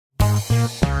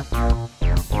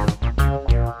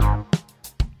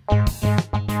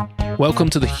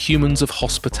Welcome to the Humans of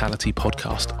Hospitality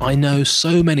podcast. I know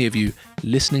so many of you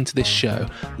listening to this show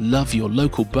love your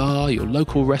local bar, your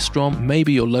local restaurant,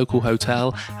 maybe your local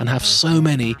hotel, and have so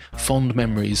many fond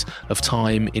memories of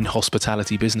time in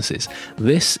hospitality businesses.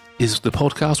 This is the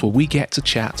podcast where we get to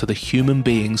chat to the human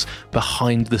beings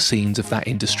behind the scenes of that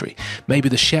industry. Maybe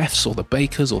the chefs or the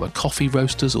bakers or the coffee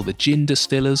roasters or the gin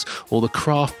distillers or the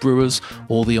craft brewers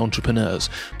or the entrepreneurs,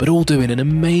 but all doing an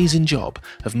amazing job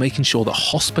of making sure that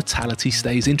hospitality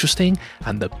stays interesting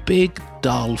and the big,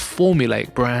 dull,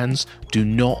 formulaic brands do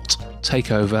not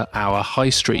take over our high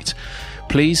street.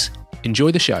 Please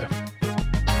enjoy the show.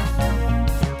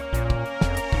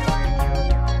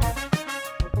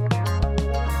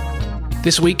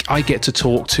 This week, I get to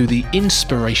talk to the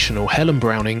inspirational Helen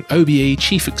Browning, OBE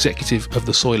Chief Executive of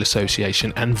the Soil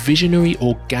Association and visionary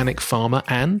organic farmer,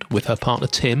 and, with her partner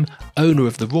Tim, owner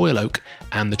of the Royal Oak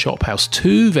and the Chop House,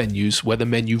 two venues where the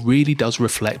menu really does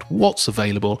reflect what's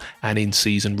available and in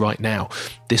season right now.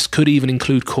 This could even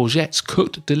include courgettes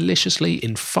cooked deliciously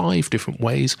in 5 different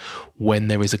ways when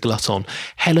there is a glut on.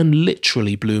 Helen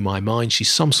literally blew my mind.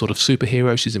 She's some sort of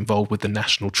superhero. She's involved with the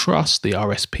National Trust, the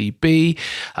RSPB,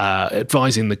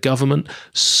 advising the government,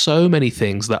 so many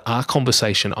things that our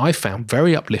conversation I found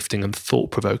very uplifting and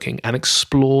thought-provoking and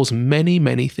explores many,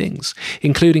 many things,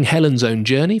 including Helen's own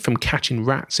journey from catching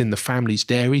rats in the family's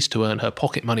dairies to earn her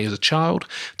pocket money as a child,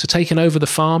 to taking over the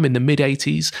farm in the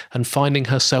mid-80s and finding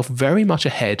herself very much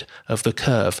ahead of the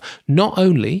curve, not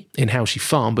only in how she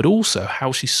farmed, but also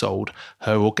how she sold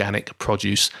her organic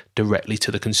produce directly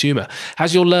to the consumer.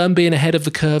 As you'll learn, being ahead of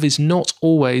the curve is not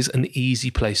always an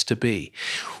easy place to be.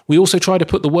 We also try to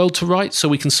put the world to rights so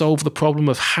we can solve the problem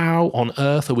of how on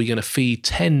earth are we going to feed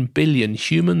 10 billion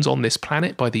humans on this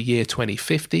planet by the year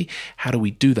 2050? How do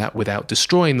we do that without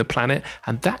destroying the planet?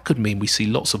 And that could mean we see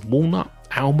lots of walnut,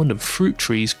 almond and fruit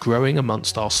trees growing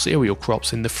amongst our cereal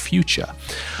crops in the future.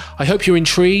 I hope you're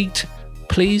intrigued.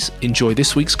 Please enjoy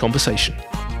this week's conversation.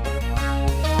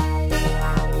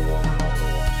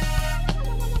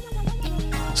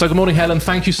 So good morning, Helen.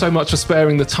 Thank you so much for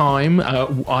sparing the time.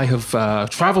 I have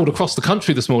travelled across the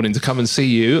country this morning to come and see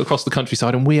you across the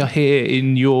countryside, and we are here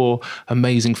in your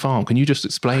amazing farm. Can you just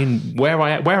explain where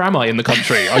am I in the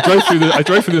country? I drove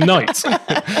through the night.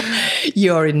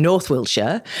 You're in North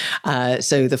Wiltshire.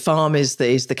 So the farm is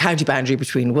the county boundary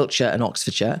between Wiltshire and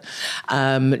Oxfordshire,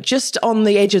 just on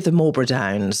the edge of the Marlborough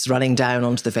Downs, running down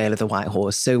onto the Vale of the White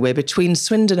Horse. So we're between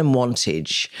Swindon and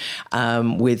Wantage,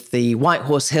 with the White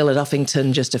Horse Hill at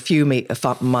Uffington just a few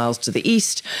miles to the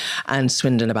east, and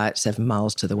Swindon about 7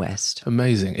 miles to the west.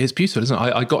 Amazing. It's beautiful, isn't it?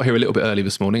 I got here a little bit early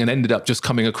this morning and ended up just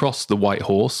coming across the White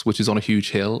Horse, which is on a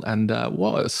huge hill, and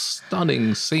what a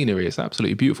stunning scenery. It's an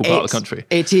absolutely beautiful part of the country.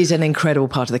 It is an incredible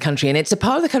part of the country, and it's a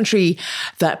part of the country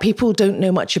that people don't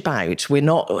know much about. We're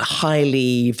not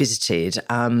highly visited.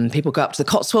 People go up to the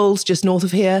Cotswolds just north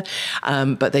of here,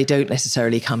 but they don't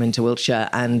necessarily come into Wiltshire,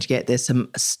 and yet there's some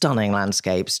stunning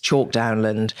landscapes, chalk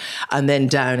downland, and then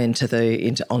down onto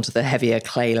the heavier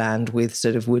clay land with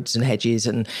sort of woods and hedges,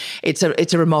 and it's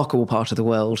a remarkable part of the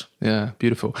world. Yeah,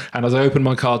 beautiful. And as I opened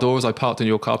my car door, as I parked in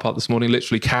your car park this morning,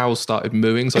 literally cows started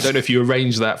mooing. So I don't know if you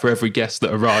arranged that for every guest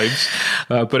that arrives,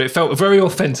 but it felt very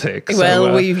authentic.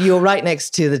 Well, you're right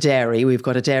next to the dairy. We've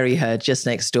got a dairy herd just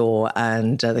next door,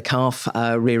 and the calf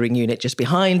rearing unit just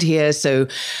behind here. So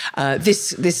this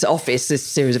series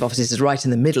of offices is right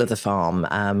in the middle of the farm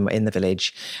in the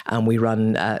village, and we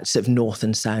run sort of north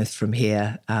and south from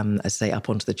here, as they up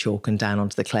onto the chalk and down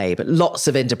onto the clay. But lots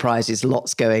of enterprises,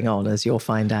 lots going on, as you'll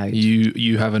find out.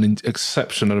 You have an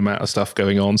exceptional amount of stuff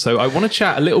going on. So I want to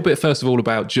chat a little bit first of all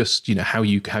about just how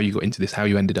you got into this, how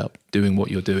you ended up doing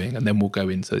what you're doing, and then we'll go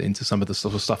into some of the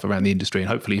sort of stuff around the industry and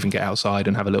hopefully even get outside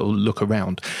and have a little look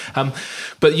around.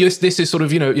 But yes, this is sort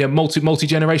of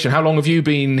multi-generation. How long have you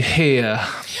been here?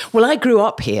 Well, I grew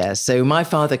up here. So my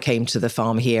father came to the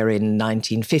farm here in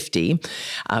 1950.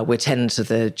 We're tenants of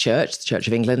the Church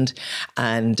of England,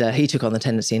 and he took on the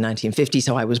tenancy in 1950.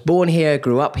 So I was born here,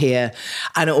 grew up here,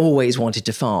 and always wanted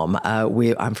to farm.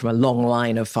 I'm from a long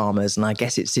line of farmers, and I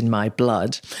guess it's in my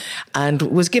blood, and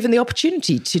was given the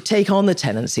opportunity to take on the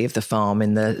tenancy of the farm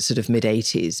in the sort of late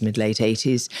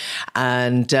 80s,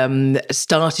 and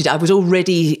I was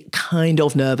already kind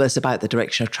of nervous about the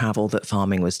direction of travel that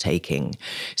farming was taking.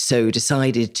 So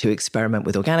decided to experiment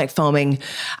with organic farming,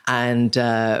 and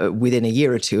within a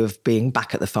year or two of being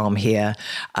back at the farm here,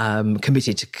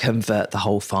 committed to convert the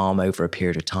whole farm over a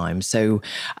period of time. So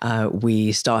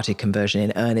we started conversion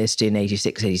in earnest in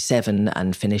 86, 87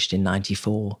 and finished in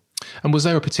 94. And was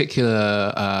there a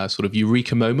particular sort of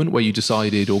eureka moment where you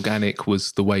decided organic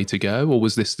was the way to go, or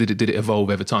did it evolve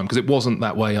over time? Because it wasn't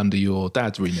that way under your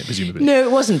dad's remit, presumably. No,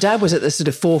 it wasn't. Dad was at the sort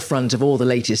of forefront of all the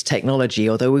latest technology,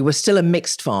 although we were still a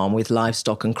mixed farm with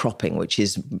livestock and cropping, which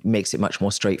makes it much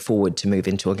more straightforward to move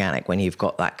into organic when you've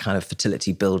got that kind of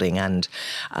fertility building and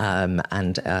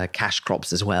cash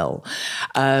crops as well.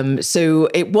 So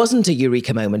it wasn't a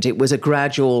eureka moment. It was a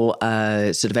gradual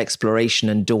sort of exploration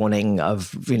and dawning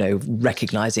of,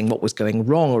 recognizing what was going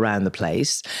wrong around the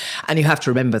place. And you have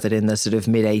to remember that in the sort of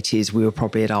mid-80s, we were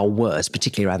probably at our worst,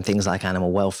 particularly around things like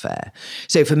animal welfare.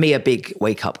 So for me, a big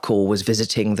wake-up call was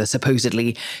visiting the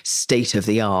supposedly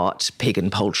state-of-the-art pig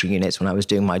and poultry units when I was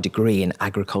doing my degree in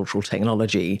agricultural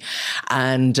technology.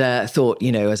 And thought,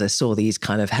 as I saw these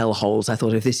kind of hellholes, I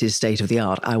thought, if this is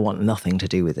state-of-the-art, I want nothing to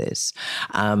do with this.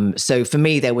 So for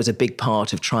me, there was a big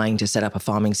part of trying to set up a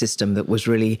farming system that was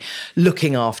really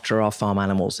looking after our farm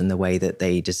animals in the way that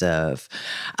they deserve,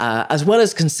 as well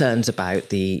as concerns about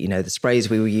the sprays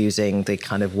we were using, the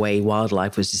kind of way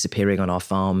wildlife was disappearing on our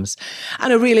farms,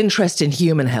 and a real interest in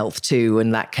human health too,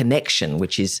 and that connection,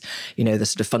 which is, the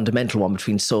sort of fundamental one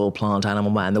between soil, plant,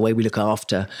 animal, man, the way we look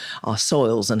after our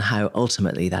soils and how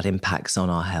ultimately that impacts on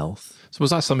our health. So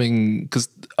was that something, because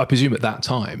I presume at that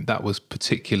time that was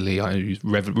particularly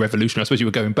revolutionary. I suppose you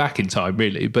were going back in time,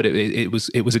 really, but it was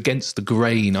against the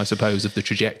grain, I suppose, of the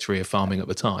trajectory of farming at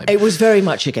the time. It was very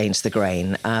much against the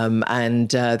grain, and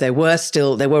there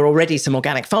were already some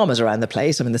organic farmers around the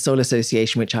place. I mean, the Soil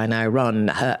Association, which I now run,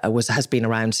 has been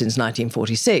around since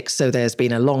 1946. So there's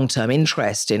been a long-term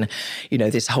interest in,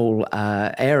 this whole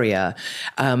area.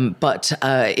 But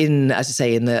in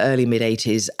the early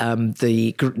mid-80s,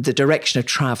 the direction of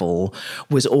travel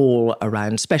was all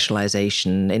around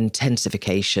specialization,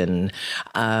 intensification,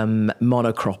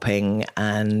 monocropping,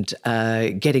 and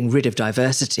getting rid of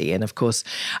diversity. And of course,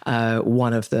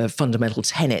 one of the fundamental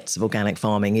tenets of organic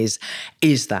farming is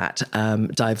that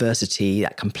diversity,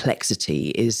 that complexity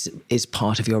is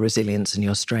part of your resilience and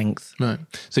your strength. Right.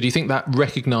 So do you think that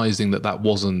recognizing that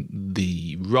wasn't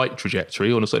the right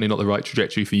trajectory, or certainly not the right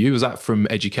trajectory for you, was that from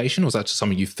education, or was that just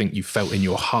something you felt in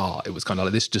your heart? It was kind of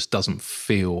like, this just doesn't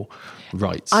feel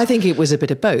right. I think it was a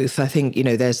bit of both. I think,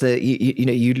 there's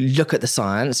you look at the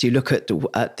science, you look at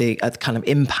the kind of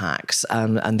impacts,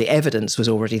 and the evidence was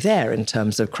already there in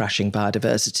terms of crashing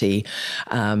biodiversity,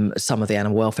 some of the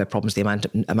animal welfare problems, the amount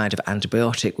of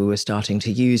antibiotic we were starting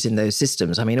to use in those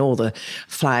systems. I mean, all the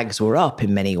flags were up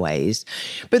in many ways.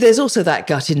 But there's also that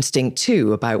gut instinct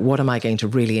too about what am I going to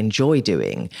really enjoy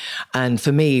doing? And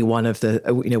for me, one of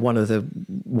the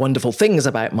wonderful things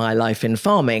about my life in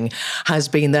farming has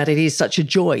been that it is such a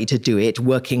joy to do it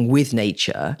working with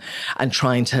nature and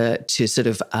trying to sort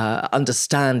of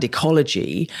understand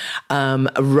ecology,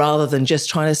 rather than just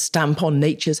trying to stamp on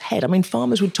nature's head. I mean,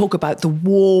 farmers would talk about the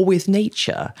war with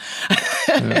nature.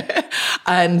 Yeah.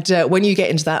 And when you get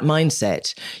into that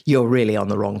mindset, you're really on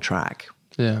the wrong track.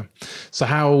 Yeah. So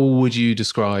how would you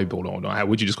describe,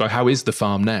 how is the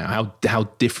farm now? How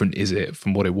different is it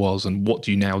from what it was, and what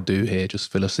do you now do here?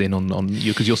 Just fill us in on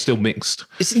you, because you're still mixed.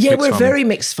 We're a very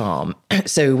mixed farm.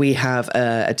 So we have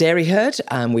a dairy herd,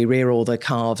 and we rear all the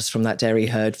calves from that dairy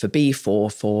herd for beef or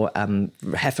for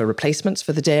heifer replacements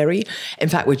for the dairy. In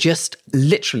fact, we're just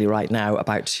literally right now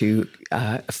about to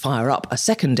fire up a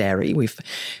second dairy. We've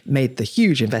made the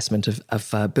huge investment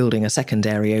of building a second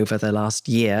dairy over the last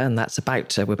year, and that's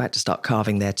we're about to start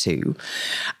calving there too.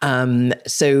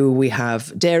 So we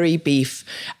have dairy, beef,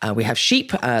 we have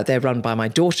sheep. They're run by my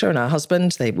daughter and her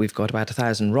husband. We've got about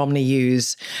 1,000 Romney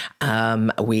ewes.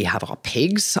 We have our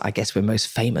pigs. I guess we're most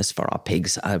famous for our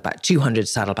pigs. About 200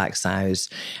 saddleback sows,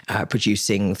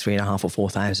 producing 3,500 or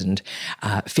 4,000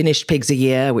 finished pigs a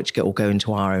year, which all go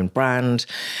into our own brand.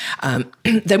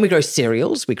 Then we grow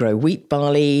cereals. We grow wheat,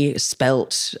 barley,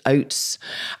 spelt, oats,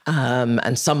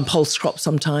 and some pulse crops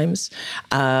sometimes.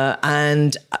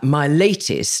 And my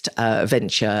latest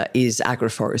venture is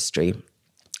agroforestry.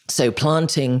 So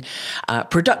planting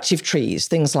productive trees,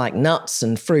 things like nuts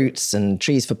and fruits and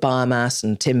trees for biomass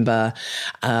and timber,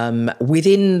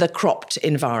 within the cropped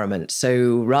environment.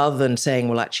 So rather than saying,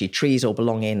 well, actually trees all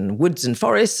belong in woods and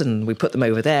forests and we put them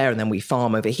over there and then we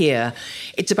farm over here,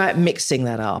 it's about mixing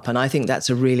that up. And I think that's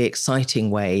a really exciting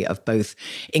way of both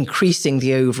increasing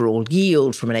the overall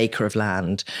yield from an acre of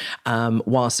land,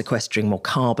 while sequestering more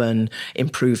carbon,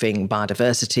 improving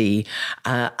biodiversity,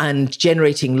 and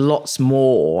generating lots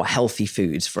more healthy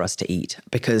foods for us to eat.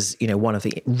 Because, one of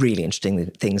the really interesting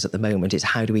things at the moment is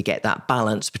how do we get that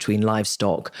balance between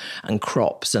livestock and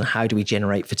crops, and how do we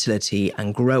generate fertility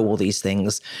and grow all these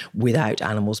things without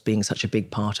animals being such a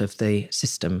big part of the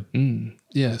system?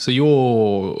 Yeah, so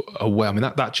you're aware. I mean,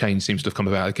 that change seems to have come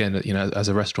about again, as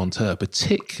a restaurateur,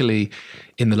 particularly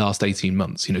in the last 18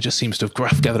 months. Just seems to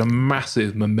have gathered a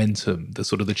massive momentum. The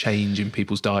sort of the change in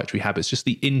people's dietary habits, just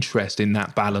the interest in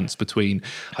that balance between.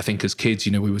 I think as kids,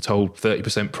 we were told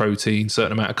 30% protein,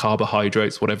 certain amount of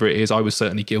carbohydrates, whatever it is. I was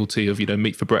certainly guilty of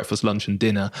meat for breakfast, lunch, and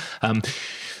dinner.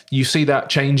 You see that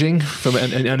changing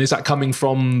and is that coming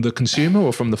from the consumer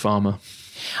or from the farmer?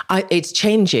 It's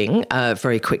changing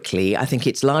very quickly. I think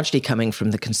it's largely coming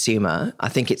from the consumer. I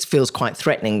think it feels quite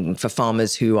threatening for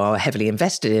farmers who are heavily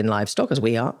invested in livestock, as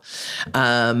we are.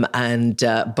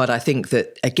 But I think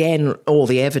that, again, all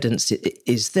the evidence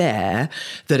is there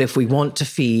that if we want to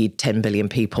feed 10 billion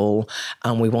people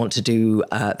and we want to do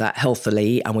that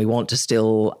healthily and we want to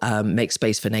still make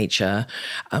space for nature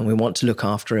and we want to look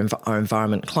after our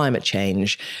environment, climate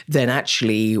change, then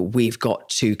actually we've got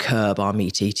to curb our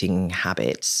meat-eating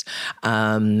habits. So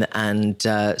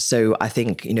I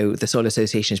think, the Soil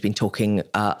Association has been talking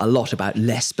a lot about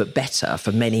less but better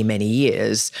for many, many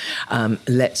years.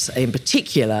 Let's, in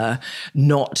particular,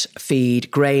 not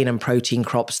feed grain and protein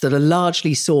crops that are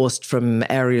largely sourced from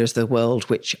areas of the world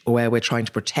where we're trying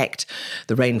to protect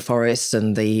the rainforests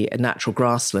and the natural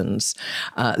grasslands.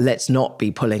 Let's not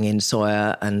be pulling in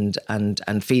soya and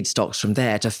feedstocks from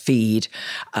there to feed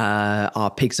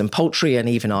our pigs and poultry and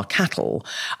even our cattle,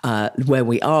 where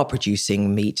we are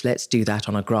producing meat. Let's do that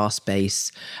on a grass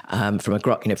base, from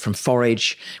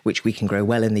forage, which we can grow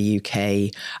well in the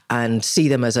UK, and see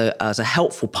them as a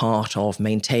helpful part of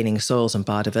maintaining soils and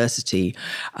biodiversity,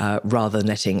 rather than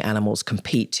letting animals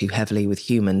compete too heavily with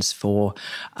humans for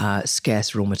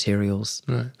scarce raw materials.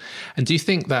 Right. And do you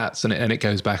think that's, and it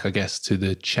goes back, I guess, to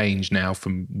the change now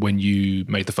from when you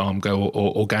made the farm go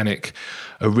organic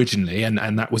originally,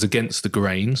 and that was against the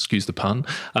grain, excuse the pun.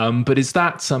 But has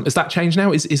that changed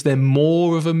now? Is there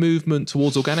more of a movement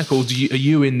towards organic, or are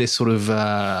you in this sort of,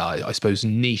 I suppose,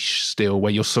 niche still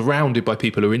where you're surrounded by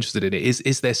people who are interested in it?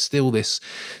 Is there still this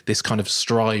kind of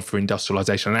strive for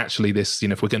industrialization? And actually this,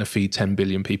 if we're going to feed 10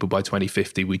 billion people by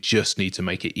 2050, we just need to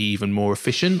make it even more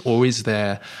efficient? Or is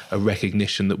there a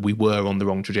recognition that we were on the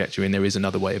wrong trajectory and there is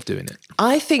another way of doing it?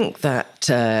 I think that,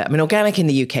 organic in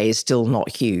the UK is still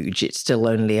not huge. It's still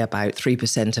only about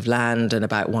 3% of land and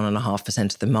about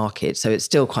 1.5% of the market. So it's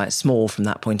still quite small from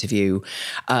that point of view.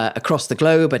 Across the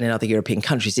globe and in other European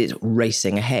countries, it's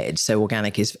racing ahead. So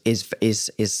organic is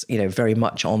very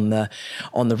much on the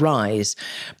rise.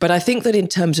 But I think that in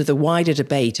terms of the wider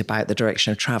debate about the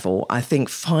direction of travel, I think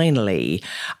finally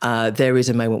there is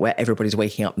a moment where everybody's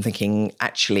waking up and thinking,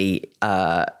 actually,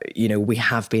 we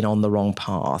have been on the wrong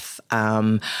path.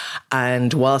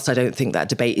 And whilst I don't think that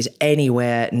debate is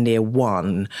anywhere near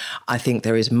won, I think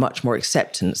there is much more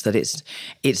acceptance that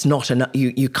it's not enough.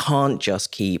 You can't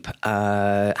just keep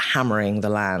hammering the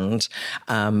land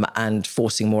and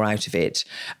forcing more out of it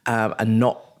and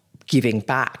not giving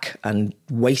back and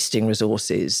wasting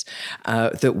resources,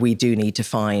 that we do need to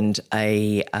find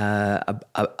a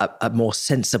more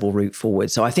sensible route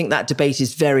forward. So I think that debate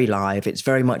is very live. It's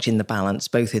very much in the balance,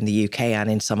 both in the UK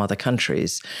and in some other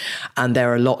countries. And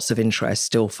there are lots of interests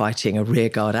still fighting a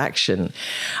rearguard action.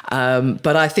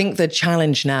 But I think the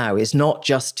challenge now is not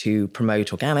just to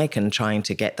promote organic and trying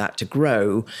to get that to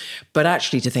grow, but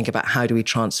actually to think about how do we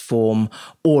transform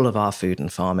all of our food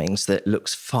and farming so that it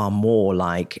looks far more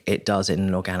like it does in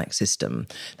an organic system.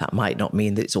 That might not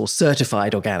mean that it's all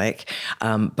certified organic,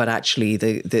 but actually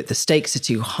the stakes are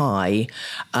too high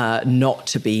not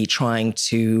to be trying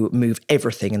to move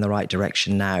everything in the right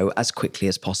direction now as quickly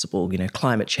as possible.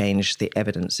 Climate change, the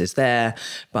evidence is there,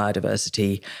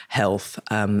 biodiversity, health,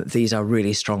 these are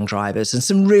really strong drivers, and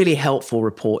some really helpful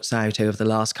reports out over the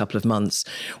last couple of months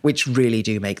which really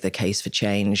do make the case for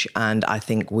change. And I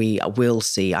think we will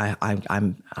see,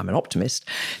 I'm an optimist,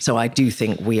 so I do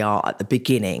think we are at the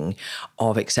beginning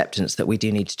of acceptance that we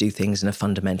do need to do things in a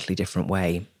fundamentally different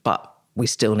way. But we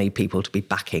still need people to be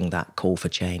backing that call for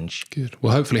change. Good.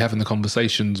 Well, hopefully having the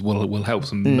conversations will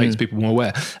help and makes people more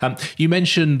aware. You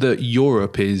mentioned that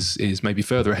Europe is maybe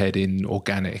further ahead in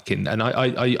organic, and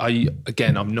I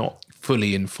again, I'm not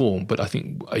fully informed, but I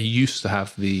think I used to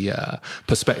have the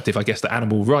perspective, I guess, that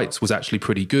animal rights was actually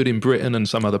pretty good in Britain and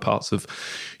some other parts of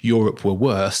Europe were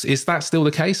worse. Is that still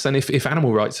the case? And if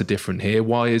animal rights are different here,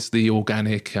 why is the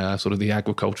organic, sort of the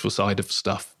agricultural side of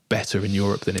stuff better in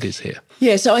Europe than it is here?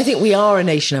 Yeah, so I think we are a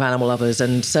nation of animal lovers,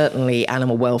 and certainly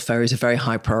animal welfare is a very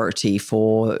high priority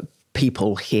for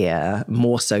people here,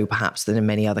 more so perhaps than in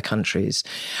many other countries.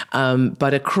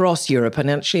 But across Europe, and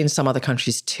actually in some other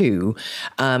countries too,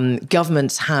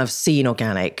 governments have seen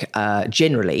organic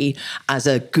generally as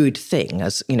a good thing,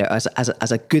 as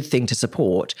a good thing to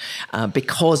support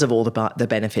because of all the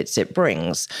benefits it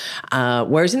brings.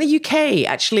 Whereas in the UK,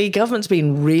 actually, government's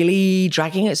been really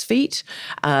dragging its feet.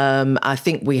 I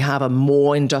think we have a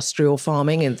more industrial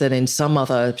farming than in some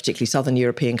other, particularly southern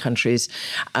European countries,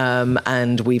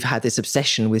 and we've had this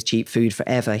obsession with cheap food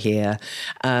forever here.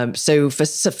 So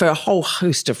for a whole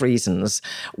host of reasons,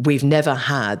 we've never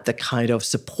had the kind of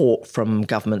support from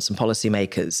governments and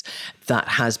policymakers that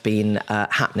has been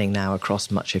happening now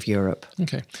across much of Europe.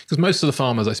 Okay, because most of the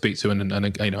farmers I speak to, and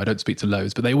I don't speak to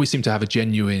loads, but they always seem to have a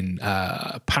genuine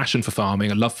passion for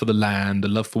farming, a love for the land, a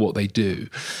love for what they do.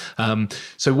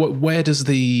 So where does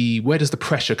the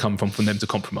pressure come from them to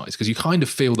compromise? Because you kind of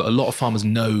feel that a lot of farmers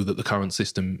know that the current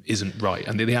system isn't right,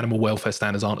 and the animal welfare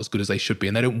standards aren't as good as they should be,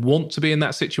 and they don't want to be in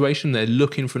that situation. They're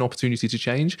looking for an opportunity to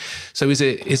change. So is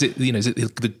it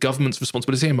the government's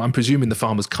responsibility? I'm presuming the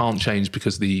farmers can't change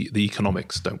because the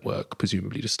economics don't work,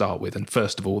 presumably, to start with. And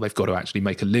first of all, they've got to actually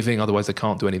make a living, otherwise they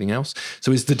can't do anything else.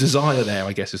 So is the desire there,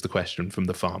 I guess, is the question from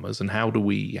the farmers, and how do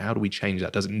we change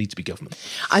that? Does it need to be government?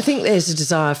 I think there's a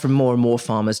desire from more and more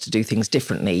farmers to do things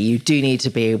differently. You do need to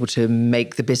be able to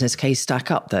make the business case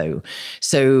stack up, though.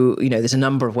 So, there's a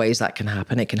number of ways that can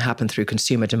happen. It can happen through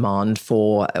consumer demand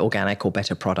for organic or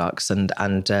better products, and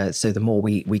so the more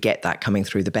we get that coming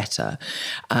through, the better.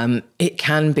 It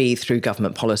can be through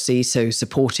government policy, so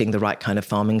supporting the right kind of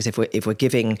farming. If we're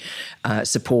giving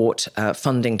support,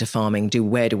 funding to farming,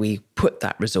 where do we put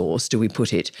that resource? Do we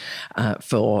put it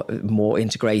for more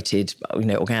integrated,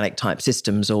 organic type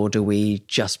systems, or do we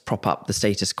just prop up the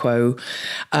status quo?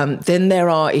 Then there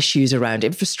are issues around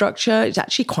infrastructure. It's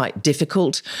actually quite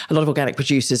difficult. A lot of organic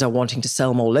producers are wanting to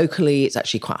sell more locally. It's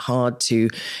actually quite hard to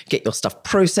get your stuff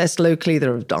processed locally.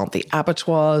 There aren't the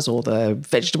abattoirs or the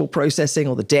vegetable processing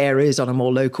or the dairies on a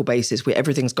more local basis, where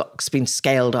everything's been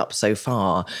scaled up so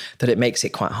far that it makes it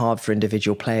quite hard for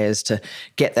individual players to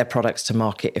get their products to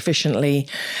market efficiently.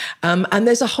 And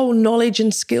there's a whole knowledge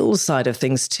and skills side of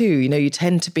things too. You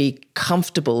tend to be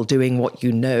comfortable doing what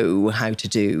you know how to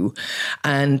do.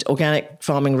 And organic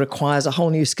farming requires a whole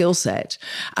new skill set.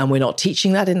 And we're not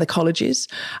teaching that in the colleges,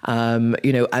 and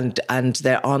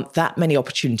there aren't that many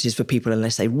opportunities for people,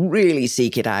 unless they really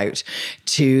seek it out,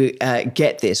 to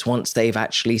get this once they've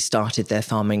actually started their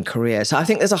farming career. So I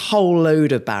think there's a whole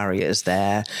load of barriers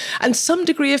there, and some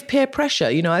degree of peer pressure.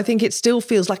 I think it still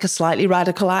feels like a slightly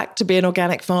radical act to be an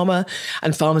organic farmer,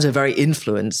 and farmers are very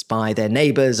influenced by their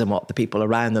neighbours and what the people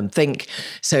around them think.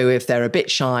 So if they're a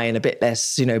bit shy and a bit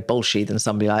less, bolshy than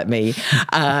somebody like me,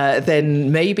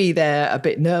 then maybe they're a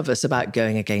bit nervous about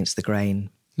going against the grain.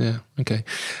 Yeah. Okay.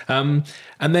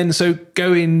 And then, so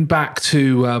going back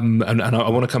to, and I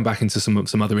want to come back into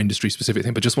some other industry specific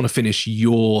thing, but just want to finish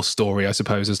your story, I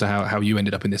suppose, as to how you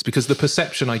ended up in this, because the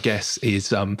perception, I guess,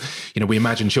 is, we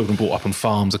imagine children brought up on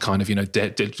farms are kind of,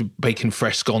 baking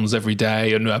fresh scones every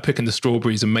day and picking the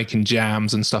strawberries and making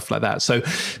jams and stuff like that. So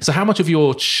how much of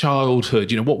your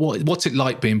childhood, what's it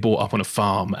like being brought up on a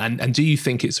farm? And do you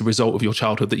think it's a result of your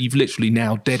childhood that you've literally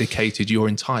now dedicated your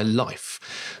entire life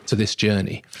to this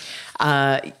journey?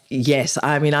 Yes.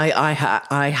 I mean,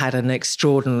 I had an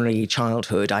extraordinary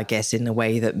childhood, I guess, in a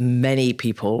way that many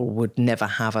people would never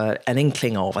have an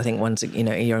inkling of. I think once,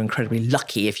 you're incredibly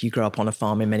lucky if you grow up on a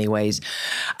farm in many ways.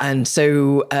 And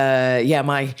so,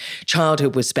 my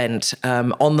childhood was spent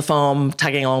on the farm,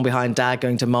 tagging along behind Dad,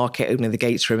 going to market, opening the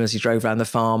gates for him as he drove around the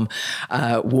farm,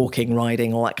 walking,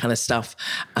 riding, all that kind of stuff.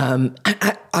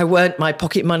 I earned my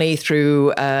pocket money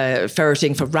through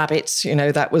ferreting for rabbits.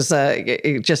 That was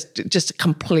just a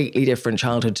completely different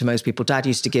childhood to most people. Dad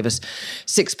used to give us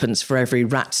sixpence for every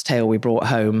rat's tail we brought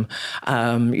home.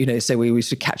 So we were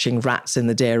catching rats in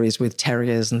the dairies with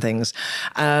terriers and things.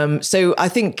 So I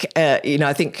think, I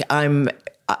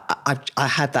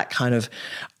had that kind of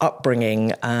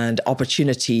upbringing and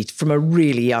opportunity from a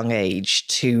really young age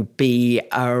to be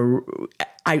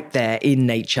out there in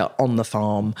nature on the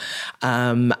farm.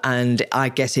 And I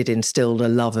guess it instilled a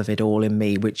love of it all in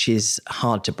me, which is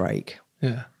hard to break.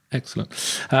 Yeah. Excellent.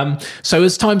 So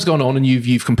as time's gone on and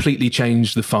you've completely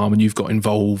changed the farm and you've got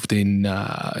involved in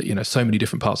so many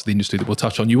different parts of the industry that we'll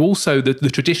touch on. You also the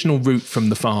traditional route from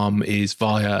the farm is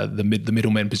via the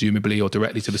middlemen presumably, or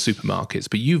directly to the supermarkets.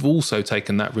 But you've also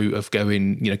taken that route of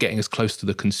getting as close to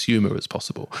the consumer as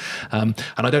possible. And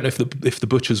I don't know if the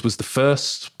butchers was the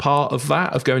first part of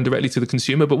that, of going directly to the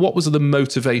consumer. But what was the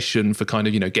motivation for kind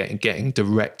of getting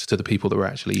direct to the people that were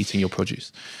actually eating your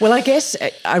produce? Well, I guess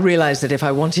I realised that if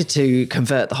I wanted wanted to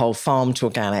convert the whole farm to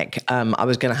organic, I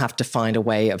was going to have to find a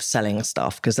way of selling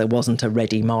stuff because there wasn't a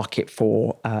ready market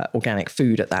for organic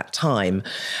food at that time.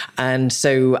 And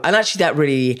actually that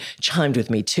really chimed with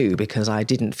me too, because I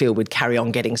didn't feel we'd carry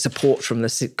on getting support from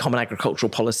the Common Agricultural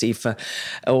Policy for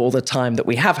all the time that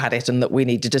we have had it, and that we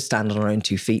needed to stand on our own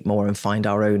 2 feet more and find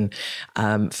our own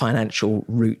financial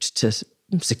route to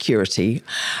security.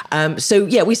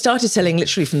 We started selling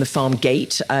literally from the farm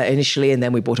gate initially, and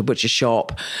then we bought a butcher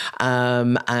shop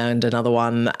and another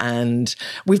one. And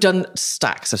we've done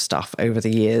stacks of stuff over the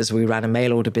years. We ran a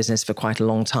mail order business for quite a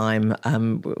long time.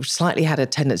 Slightly had a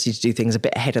tendency to do things a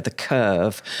bit ahead of the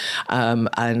curve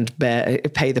and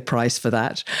pay the price for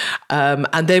that.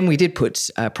 And then we did put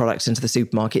products into the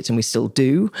supermarkets, and we still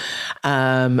do.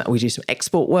 We do some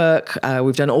export work.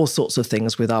 We've done all sorts of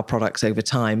things with our products over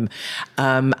time.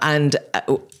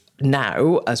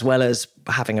 Now, as well as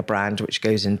having a brand which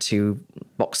goes into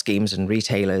box schemes and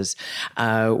retailers,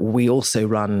 we also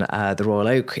run the Royal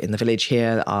Oak in the village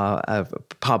here, a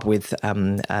pub with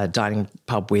a dining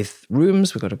pub with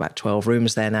rooms. We've got about 12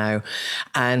 rooms there now,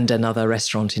 and another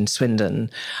restaurant in Swindon.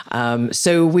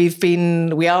 So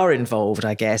we are involved,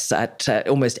 I guess, at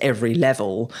almost every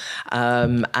level,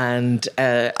 and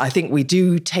I think we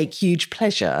do take huge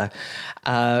pleasure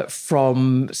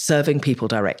from serving people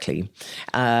directly.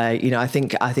 I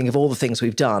think of all the things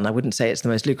we've done, I wouldn't say it's the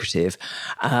most lucrative,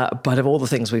 but of all the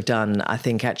things we've done, I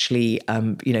think actually,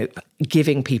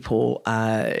 giving people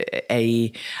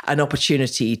an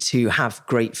opportunity to have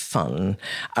great fun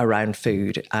around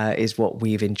food is what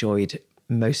we've enjoyed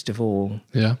most of all.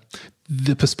 Yeah.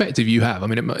 The perspective you have, I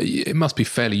mean, it must be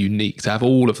fairly unique to have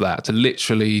all of that, to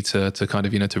literally to kind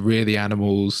of, to rear the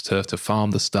animals, to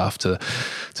farm the stuff, to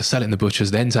sell it in the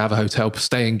butchers, then to have a hotel,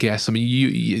 staying guests. I mean,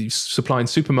 you supplying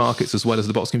supermarkets as well as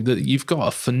the box scheme. You've got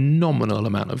a phenomenal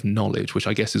amount of knowledge, which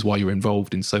I guess is why you're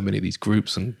involved in so many of these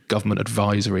groups and government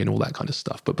advisory and all that kind of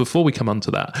stuff. But before we come on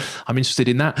to that, I'm interested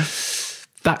in that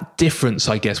difference,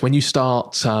 I guess, when you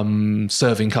start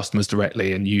serving customers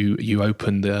directly and you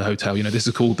open the hotel, this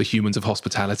is called the Humans of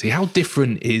Hospitality. How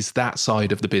different is that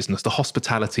side of the business, the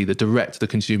hospitality, the direct to the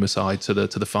consumer side to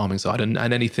the farming side, and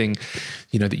anything,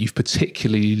 that you've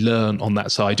particularly learned on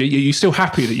that side? Are you still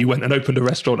happy that you went and opened a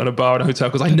restaurant and a bar and a hotel?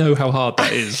 Because I know how hard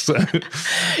that is.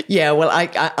 Yeah, well,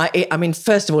 I mean,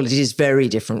 first of all, it is very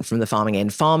different from the farming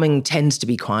end. Farming tends to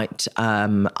be quite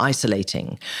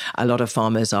isolating. A lot of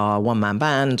farmers are one-man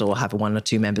band or have 1 or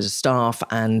 2 members of staff,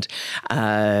 and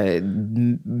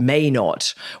may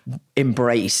not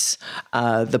embrace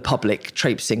the public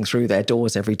traipsing through their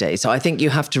doors every day. So I think you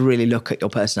have to really look at your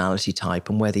personality type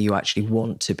and whether you actually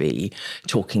want to be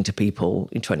talking to people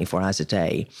 24 hours a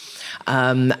day.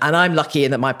 And I'm lucky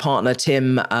in that my partner,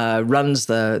 Tim, runs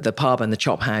the pub and the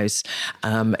chop house.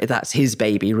 That's his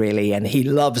baby, really, and he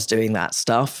loves doing that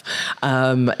stuff.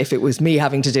 If it was me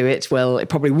having to do it, well, it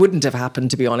probably wouldn't have happened,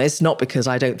 to be honest, not because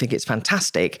I don't think it's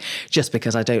fantastic, just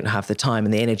because I don't have the time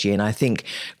and the energy. And I think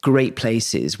great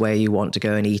places where you want to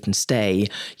go and eat and stay,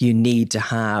 you need to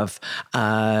have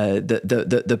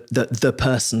the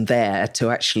person there to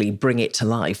actually bring it to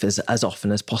life as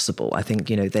often as possible. I think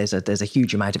there's a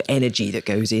huge amount of energy that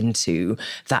goes into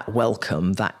that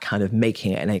welcome, that kind of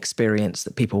making it an experience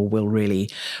that people will really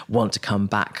want to come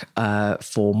back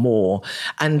for more.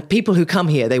 And people who come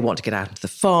here, they want to get out into the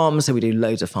farm, so we do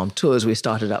loads of farm tours. We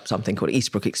started up something called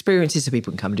Eastbrook Experiences, so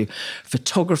people can come and do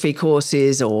photography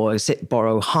courses or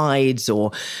borrow hides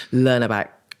or learn about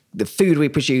the food we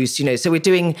produce, so we're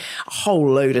doing a whole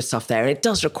load of stuff there. And it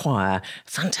does require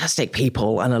fantastic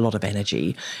people and a lot of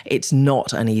energy. It's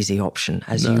not an easy option,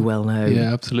 as you well know.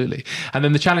 Yeah, absolutely. And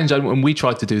then the challenge, when we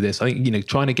tried to do this, I think,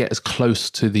 trying to get as close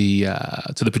to the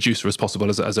producer as possible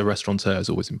as a restaurateur is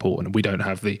always important. And we don't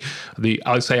have the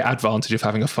I would say advantage of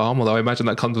having a farm, although I imagine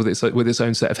that comes with its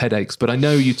own set of headaches. But I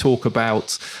know you talk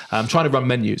about trying to run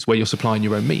menus where you're supplying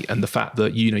your own meat, and the fact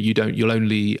that you'll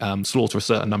only slaughter a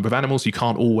certain number of animals. You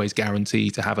can't always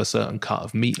guarantee to have a certain cut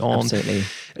of meat on. Absolutely.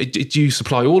 Do you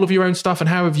supply all of your own stuff, and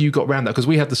how have you got around that? Because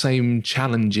we had the same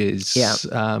challenges. Yeah.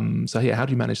 How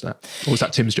do you manage that? Or is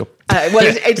that Tim's job?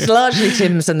 It's largely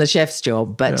Tim's and the chef's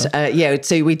job, but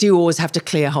so we do always have to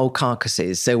clear whole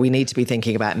carcasses. So we need to be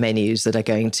thinking about menus that are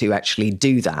going to actually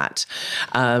do that.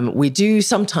 We do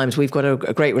sometimes. We've got a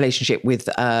great relationship with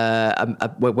where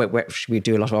we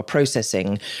do a lot of our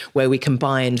processing, where we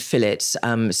combine fillets.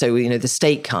 So the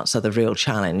steak cuts are the real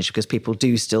challenge. challenge because people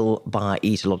do still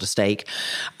eat a lot of steak.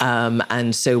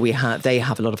 And so they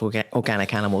have a lot of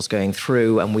organic animals going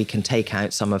through, and we can take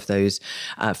out some of those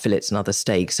fillets and other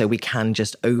steaks. So we can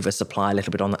just oversupply a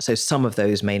little bit on that. So some of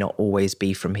those may not always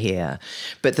be from here.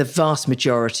 But the vast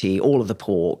majority, all of the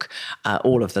pork,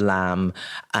 all of the lamb,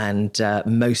 and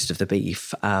most of the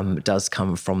beef does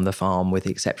come from the farm, with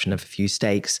the exception of a few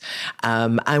steaks.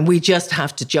 And we just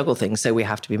have to juggle things. So we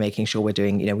have to be making sure we're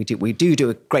doing, we do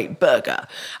a great burger.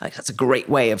 That's a great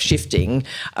way of shifting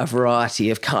a variety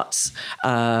of cuts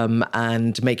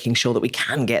and making sure that we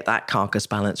can get that carcass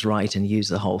balance right and use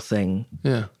the whole thing.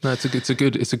 Yeah, no, it's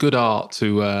a good art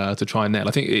to try and nail.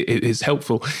 I think it is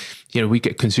helpful. We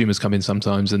get consumers come in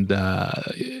sometimes, and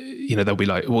they'll be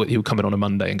like, well, you'll come in on a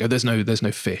Monday and go, there's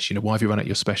no fish. Why have you run out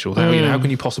your special? How can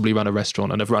you possibly run a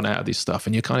restaurant and have run out of this stuff?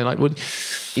 And you're kind of like, well,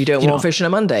 you don't want fish on a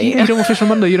Monday. You don't want fish on a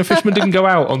Monday. Fishermen didn't go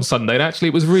out on Sunday, and actually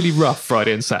it was really rough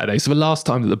Friday and Saturday. So the last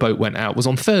time that the boat went out was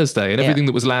on Thursday, and everything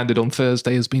that was landed on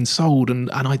Thursday has been sold. And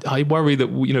I worry that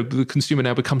the consumer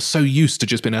now becomes so used to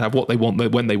just being able to have what they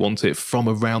want when they want it from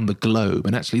around the globe.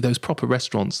 And actually those proper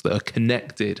restaurants that are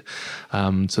connected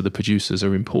to the producers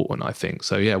are important, I think.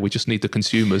 So we just need the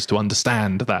consumers to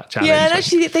understand that challenge. Yeah, and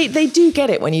actually they do get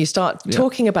it when you start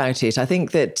talking about it. I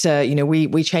think that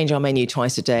we change our menu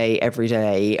twice a day, every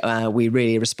day. We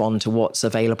really respond to what's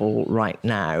available right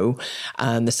now.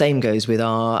 The same goes with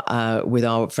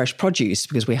our fresh produce,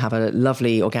 because we have a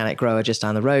lovely organic grower just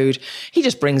down the road. He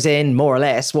just brings in more or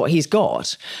less what he's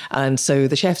got, and so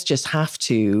the chefs just have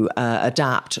to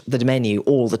adapt the menu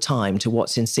all the time to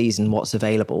what's in season, what's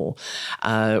available.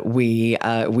 We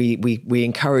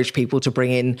encourage people to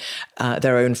bring in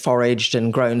their own foraged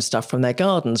and grown stuff from their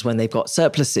gardens when they've got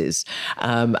surpluses,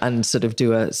 and sort of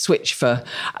do a switch for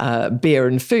beer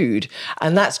and food.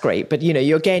 And that's great. But,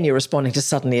 you're responding to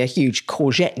suddenly a huge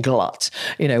courgette glut.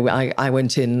 I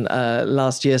went in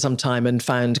last year sometime and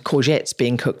found courgettes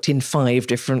being cooked in 5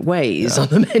 different ways on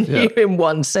the menu in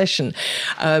one session.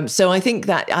 So I think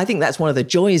that's one of the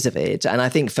joys of it. And I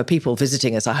think for people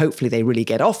visiting us, hopefully they really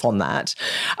get off on that.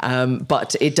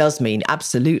 But it does mean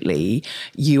absolutely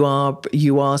you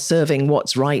are serving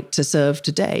what's right to serve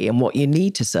today and what you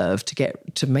need to serve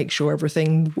to make sure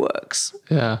everything works.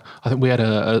 Yeah, I think we had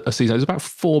a season, it was about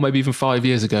 4, maybe even 5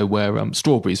 years ago, where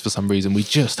strawberries, for some reason, we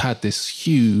just had this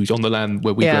huge, on the land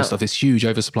where we grow stuff, this huge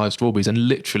oversupply of strawberries. And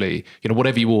literally,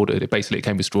 whatever you ordered, it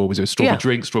came with strawberries. It was strawberry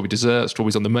drinks, strawberry dessert,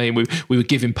 strawberries on the main. We were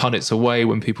giving punnets away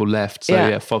when people left.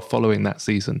 So following that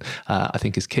season, I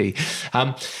think is key.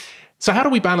 So how do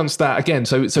we balance that again?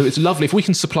 So it's lovely if we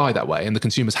can supply that way and the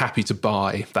consumer's happy to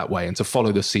buy that way and to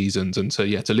follow the seasons and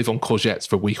to live on courgettes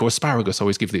for a week, or asparagus. I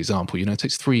always give the example, it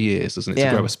takes 3 years, doesn't it,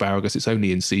 to grow asparagus. It's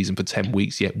only in season for 10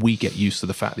 weeks, yet we get used to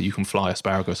the fact that you can fly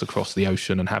asparagus across the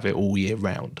ocean and have it all year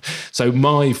round. So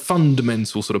my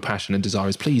fundamental sort of passion and desire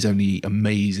is please only eat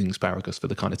amazing asparagus for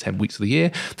the kind of 10 weeks of the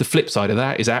year. The flip side of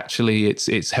that is actually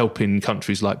it's helping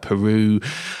countries like Peru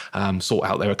sort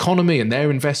out their economy and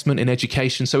their investment in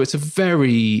education. So it's a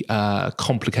very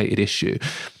complicated issue.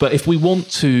 But if we want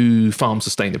to farm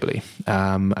sustainably,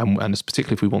 and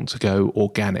particularly if we want to go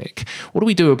organic, what do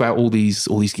we do about all these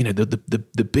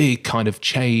the big kind of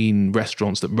chain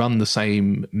restaurants that run the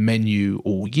same menu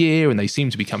all year, and they seem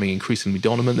to be becoming increasingly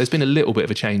dominant? There's been a little bit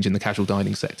of a change in the casual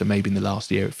dining sector. Maybe in the last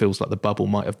year, it feels like the bubble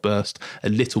might have burst a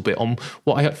little bit on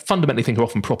what I fundamentally think are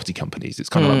often property companies. It's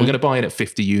kind of like, we're going to buy in at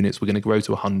 50 units, we're going to grow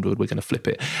to 100, we're going to flip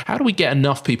it. How do we get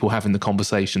enough people having the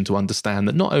conversation to understand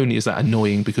that not only is that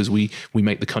annoying because we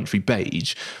make the country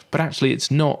beige, but actually it's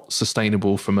not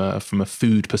sustainable from a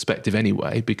food perspective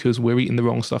anyway, because we're eating the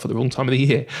wrong stuff at the wrong time of the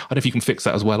year? I don't know if you can fix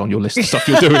that as well on your list of stuff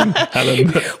you're doing,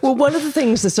 Helen. Well, one of the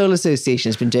things the Soil Association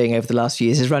has been doing over the last few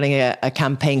years is running a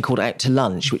campaign called Out to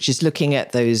Lunch, which is looking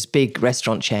at those big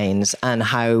restaurant chains and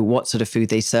what sort of food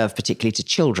they serve, particularly to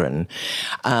children.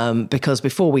 Because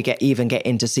before we even get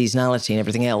into seasonality and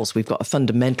everything else, we've got a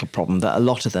fundamental problem that a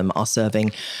lot of them are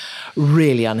serving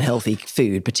really unhealthy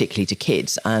food, particularly to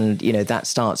kids. And, that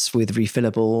starts with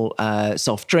refillable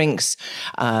soft drinks,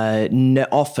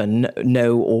 often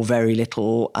no or very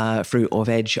little fruit or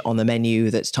veg on the menu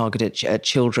that's targeted at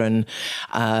children.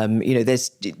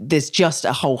 There's just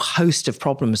a whole host of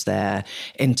problems there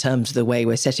in terms of the way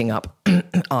we're setting up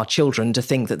our children to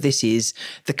think that this is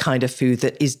the kind of food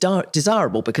that is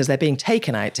desirable because they're being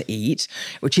taken out to eat,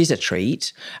 which is a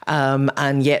treat.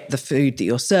 And yet the food that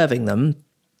you're serving them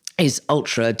is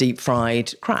ultra deep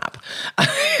fried crap.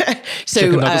 So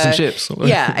chicken nuggets and chips.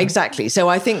 Yeah, exactly. So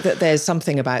I think that there's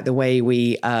something about the way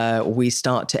we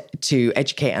start to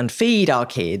educate and feed our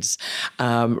kids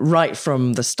right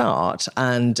from the start.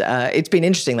 And it's been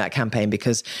interesting, that campaign,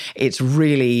 because it's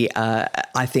really,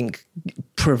 I think,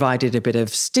 provided a bit of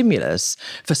stimulus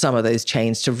for some of those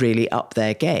chains to really up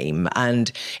their game.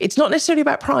 And it's not necessarily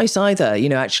about price either. You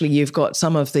know, actually, you've got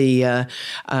some of the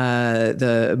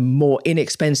more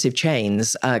inexpensive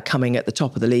chains coming at the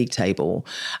top of the league table.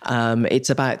 It's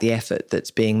about the effort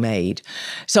that's being made.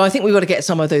 So I think we've got to get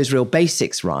some of those real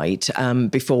basics right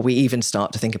before we even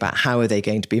start to think about how are they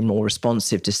going to be more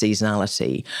responsive to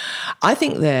seasonality. I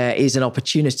think there is an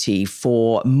opportunity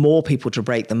for more people to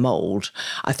break the mold.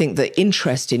 I think the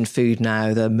interest in food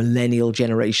now, the millennial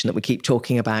generation that we keep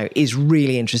talking about, is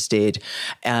really interested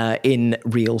in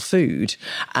real food.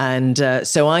 And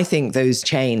so I think those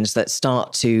chains that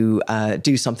start to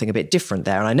do something a bit different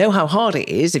there, and I know how hard it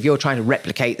is if you're trying to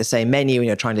replicate the same menu and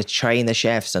you're trying to train the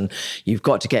chefs and you've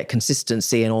got to get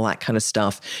consistency and all that kind of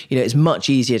stuff. You know, it's much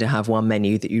easier to have one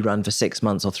menu that you run for 6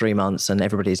 months or 3 months and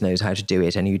everybody knows how to do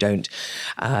it and you don't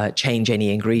change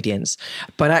any ingredients.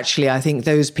 But actually, I think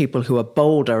those people who are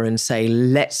bolder and say,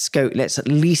 let's at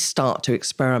least start to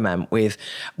experiment with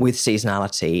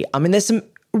seasonality. I mean, there's some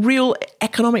real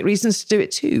economic reasons to do it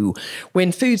too.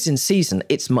 When food's in season,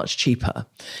 it's much cheaper.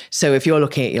 So if you're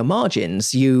looking at your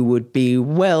margins, you would be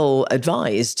well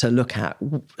advised to look at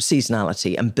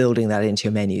seasonality and building that into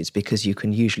your menus, because you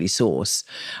can usually source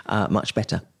much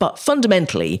better. But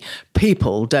fundamentally,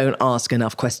 people don't ask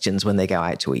enough questions when they go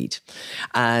out to eat.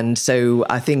 And so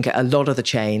I think a lot of the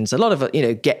chains,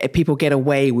 people get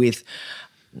away with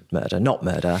not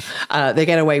murder. They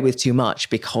get away with too much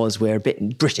because we're a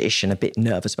bit British and a bit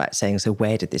nervous about saying, so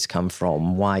where did this come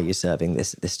from? Why are you serving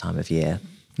this at this time of year?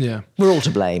 Yeah. We're all to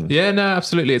blame. Yeah, no,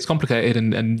 absolutely. It's complicated.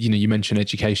 And you mentioned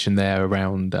education there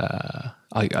around,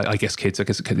 I guess kids,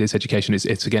 it's education.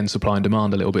 It's again, supply and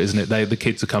demand a little bit, isn't it? The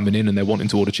kids are coming in and they're wanting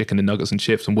to order chicken and nuggets and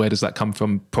chips. And where does that come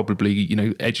from? Probably,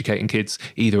 educating kids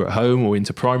either at home or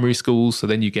into primary schools. So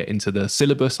then you get into the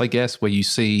syllabus, I guess, where you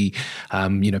see,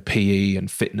 PE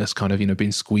and fitness kind of,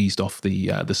 being squeezed off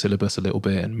the syllabus a little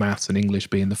bit, and maths and English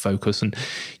being the focus, and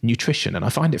nutrition. And I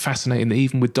find it fascinating that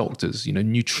even with doctors,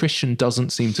 nutrition doesn't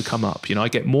seem to come up. I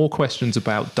get more questions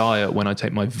about diet when I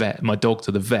take my dog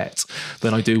to the vet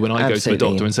than I do when I go to the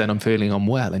doctor and saying I'm feeling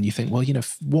unwell. And you think, well,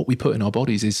 what we put in our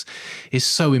bodies is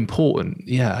so important.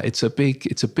 Yeah, it's a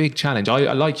big challenge.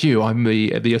 I like you, I'm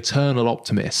the eternal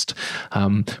optimist,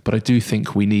 but I do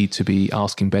think we need to be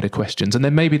asking better questions. And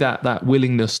then maybe that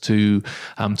willingness to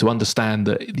understand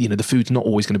that the food's not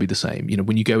always going to be the same.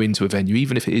 When you go into a venue,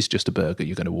 even if it is just a burger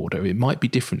you're going to order, it might be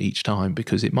different each time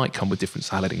because it might come with different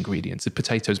salad ingredients. The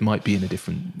potatoes might be in a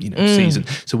different season.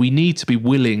 So we need to be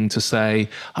willing to say,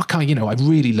 okay, I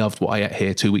really loved what I ate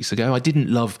here 2 weeks ago. I didn't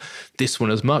love this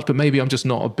one as much, but maybe I'm just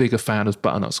not a bigger fan of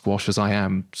butternut squash as I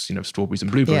am, strawberries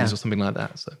and blueberries or something like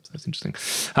that. So that's interesting.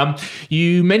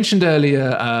 You mentioned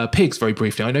earlier pigs very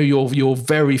briefly. I know you're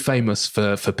very famous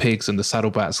for pigs and the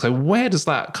saddlebacks. So where does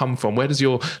that come from? Where does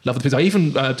your love of the pigs? I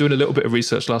even doing a little bit of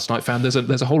research last night found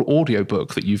there's a whole audio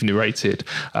book that you've narrated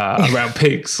around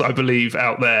pigs, I believe,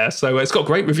 out there. So it's got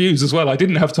great reviews as well. I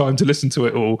didn't have time to listen to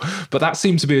it all, but that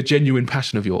seems to be a genuine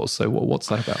passion of yours. So what's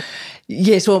that about?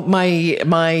 Yes, well,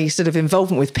 my sort of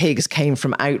involvement with pigs came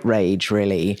from outrage,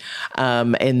 really,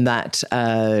 in that,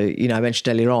 I mentioned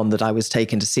earlier on that I was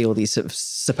taken to see all these sort of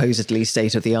supposedly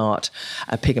state-of-the-art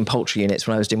pig and poultry units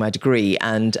when I was doing my degree,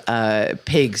 and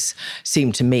pigs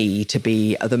seemed to me to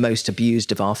be the most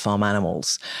abused of our farm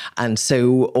animals. And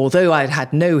so, although I'd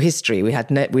had no history,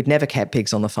 we'd never kept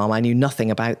pigs on the farm, I knew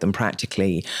nothing about them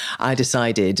practically, I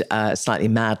decided slightly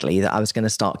madly that I was going to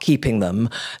start keeping them,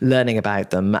 learning about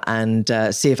them, and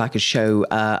see if I could show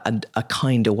a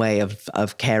kinder way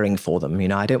of caring for them.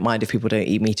 I don't mind if people don't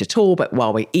eat meat at all, but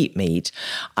while we eat meat,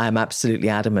 I'm absolutely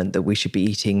adamant that we should be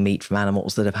eating meat from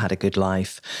animals that have had a good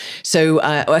life. So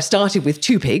I started with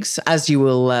 2 pigs, as you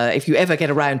will, if you ever get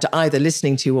around to either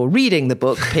listening to or reading the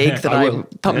book Pig that I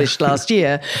published last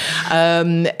year.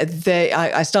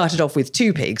 I started off with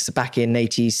 2 pigs back in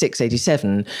 86,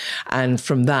 87, and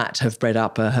from that have bred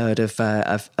up a herd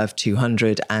of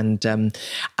 200. And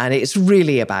it's it's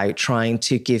really about trying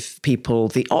to give people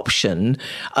the option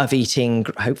of eating,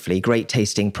 hopefully, great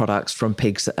tasting products from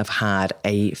pigs that have had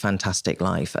a fantastic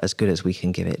life, as good as we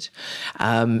can give it.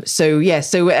 And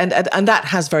that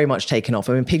has very much taken off.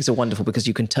 I mean, pigs are wonderful because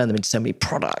you can turn them into so many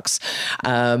products.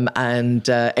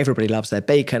 Everybody loves their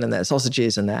bacon and their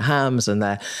sausages and their hams and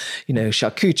their,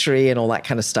 charcuterie and all that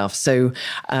kind of stuff. So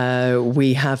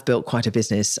we have built quite a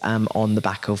business on the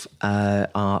back of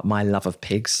my love of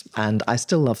pigs, and I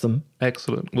still love them.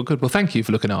 Excellent. Well, good. Well, thank you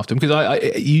for looking after them,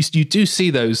 because you do see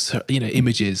those,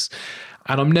 images,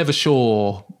 and I'm never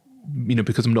sure,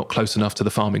 because I'm not close enough to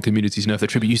the farming communities, if they're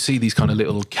true, but you see these kind of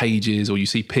little cages, or you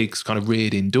see pigs kind of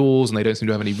reared indoors and they don't seem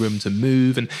to have any room to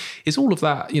move. And is all of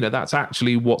that, that's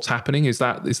actually what's happening? Is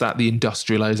that the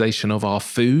industrialization of our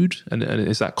food? And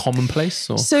is that commonplace?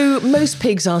 Or? So most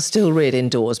pigs are still reared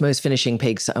indoors. Most finishing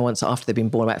pigs, once after they've been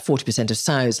born, about 40% of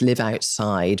sows live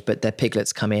outside, but their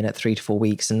piglets come in at 3 to 4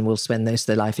 weeks and will spend most of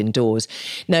their life indoors.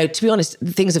 Now, to be honest,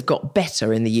 things have got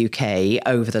better in the UK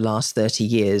over the last 30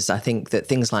 years. I think that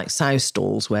things like sow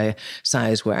stalls, where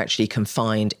sows were actually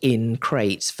confined in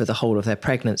crates for the whole of their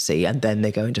pregnancy, and then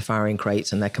they go into farrowing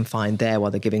crates and they're confined there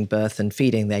while they're giving birth and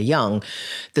feeding their young.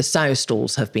 The sow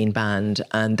stalls have been banned,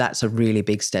 and that's a really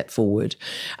big step forward.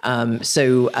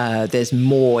 There's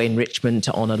more enrichment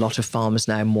on a lot of farms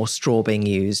now, more straw being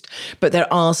used. But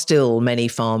there are still many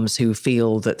farms who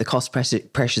feel that the cost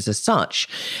pressures are such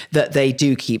that they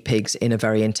do keep pigs in a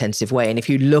very intensive way. And if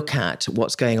you look at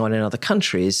what's going on in other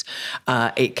countries,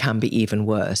 it can be even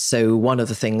worse. So one of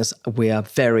the things we are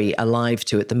very alive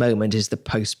to at the moment is the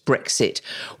post-Brexit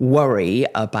worry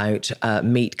about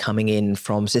meat coming in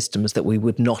from systems that we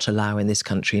would not allow in this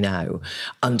country now,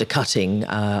 undercutting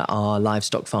our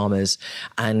livestock farmers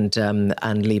and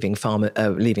leaving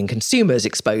consumers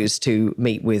exposed to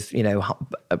meat with,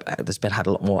 there's been had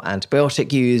a lot more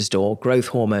antibiotic used or growth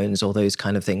hormones or those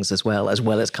kind of things as well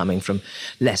as coming from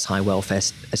less high welfare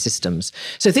systems.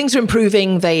 So things are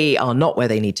improving. They are not where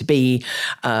they need to be,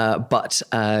 but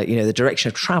the direction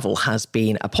of travel has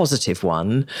been a positive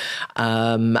one,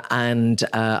 and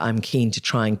I'm keen to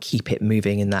try and keep it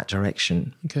moving in that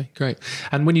direction. Okay, great.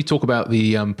 And when you talk about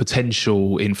the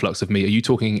potential influx of meat, are you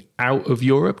talking out of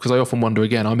Europe? Because I often wonder,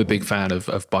 again, I'm a big fan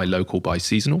of buy local, buy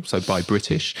seasonal, so buy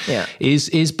British. Yeah.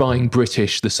 Is buying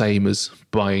British the same as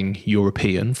buying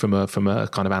European from a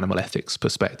kind of animal ethics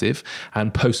perspective?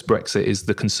 And post-Brexit, is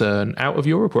the concern out of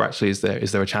Europe, or actually is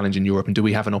there a challenge in Europe? And do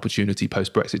we have an opportunity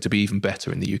post-Brexit to be even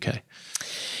better in the UK?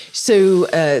 So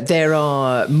there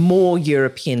are more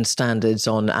European standards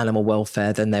on animal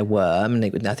welfare than there were. I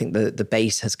mean, I think the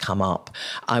base has come up.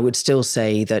 I would still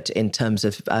say that in terms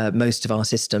of most of our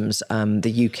systems,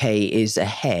 the UK is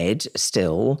ahead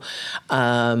still,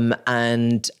 but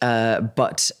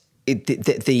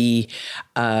the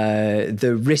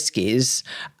risk is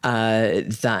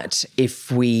that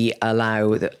if we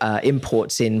allow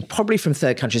imports in, probably from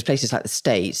third countries, places like the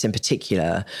States in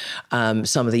particular,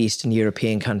 some of the Eastern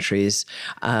European countries,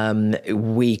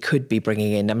 we could be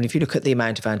bringing in, if you look at the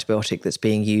amount of antibiotic that's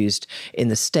being used in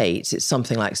the States, it's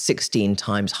something like 16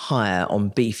 times higher on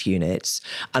beef units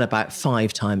and about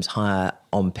 5 times higher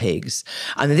on pigs.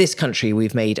 And in this country,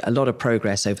 we've made a lot of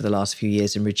progress over the last few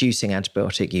years in reducing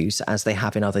antibiotic use, as they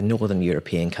have in other Northern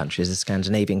European countries. The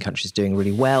Scandinavian countries doing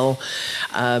really well.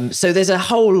 So there's a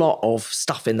whole lot of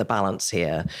stuff in the balance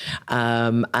here. There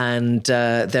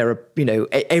are,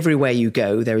 everywhere you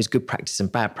go, there is good practice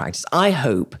and bad practice. I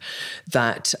hope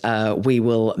that we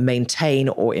will maintain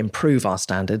or improve our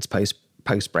standards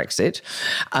post-Brexit,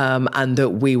 and that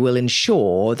we will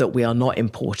ensure that we are not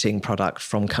importing product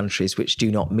from countries which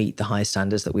do not meet the high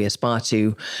standards that we aspire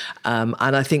to. And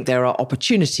I think there are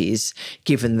opportunities,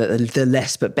 given that the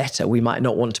less but better, we might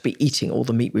not want to be eating all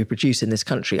the meat we produce in this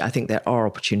country. I think there are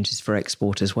opportunities for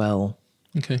export as well.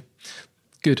 Okay.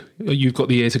 Good. You've got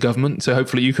the ear to government, so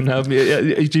hopefully you can have.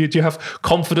 Do you have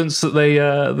confidence that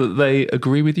they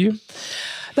agree with you?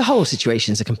 The whole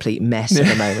situation's a complete mess at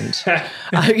the moment.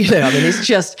 It's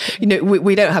just,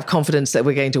 we don't have confidence that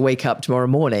we're going to wake up tomorrow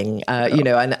morning,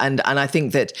 and I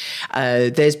think that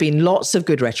there's been lots of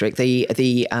good rhetoric. The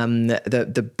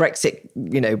Brexit,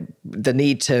 the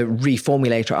need to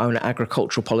reformulate our own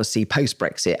agricultural policy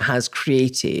post-Brexit has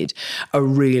created a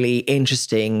really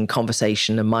interesting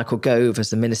conversation. And Michael Gove, as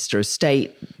the Minister of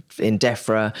State, in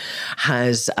DEFRA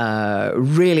has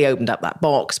really opened up that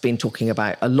box, been talking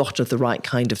about a lot of the right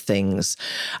kind of things.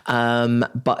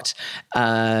 But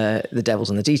the devil's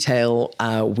in the detail.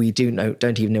 We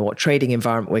don't even know what trading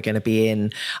environment we're going to be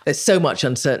in. There's so much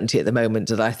uncertainty at the moment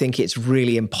that I think it's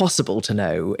really impossible to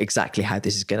know exactly how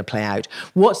this is going to play out.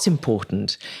 What's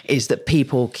important is that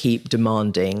people keep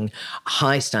demanding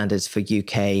high standards for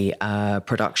UK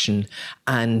production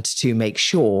and to make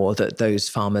sure that those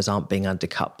farmers aren't being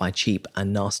undercut by cheap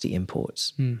and nasty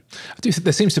imports. I do think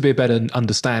there seems to be a better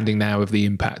understanding now of the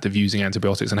impact of using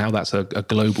antibiotics and how that's a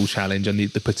global challenge and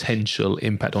the potential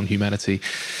impact on humanity.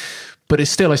 But I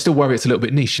still worry it's a little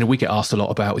bit niche. We get asked a lot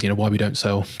about, why we don't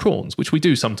sell prawns, which we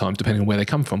do sometimes, depending on where they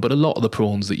come from. But a lot of the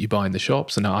prawns that you buy in the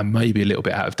shops, and I may be a little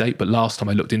bit out of date, but last time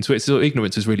I looked into it, so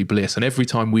ignorance is really bliss. And every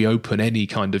time we open any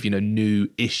kind of, new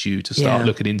issue to start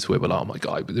looking into it, well, oh my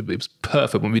God, it was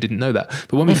perfect when we didn't know that.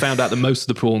 But when we found out that most of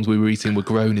the prawns we were eating were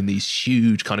grown in these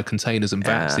huge kind of containers and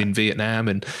vats in Vietnam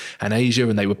and Asia,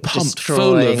 and they were pumped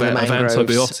full of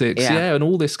antibiotics, and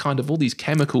all these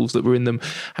chemicals that were in them,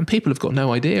 and people have got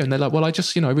no idea, and they're like, well, I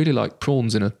just, I really like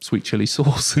prawns in a sweet chili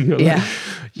sauce. And you're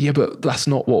like, but that's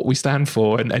not what we stand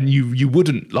for. And you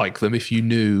wouldn't like them if you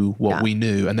knew what we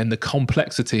knew. And then the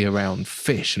complexity around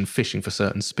fish and fishing for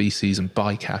certain species and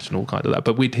bycatch and all kind of that.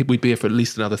 But we'd be here for at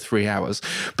least another 3 hours.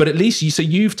 But at least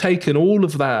you've taken all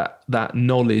of that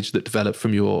knowledge that developed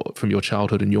from your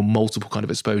childhood and your multiple kind of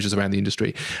exposures around the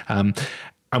industry.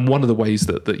 And one of the ways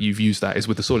that you've used that is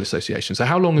with the Soil Association. So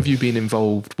how long have you been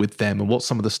involved with them, and what's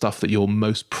some of the stuff that you're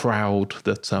most proud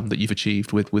that you've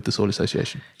achieved with the Soil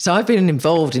Association? So I've been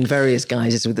involved in various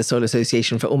guises with the Soil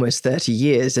Association for almost 30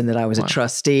 years, in that I was a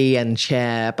trustee and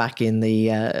chair back in the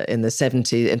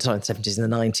 70s, in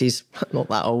the 90s, not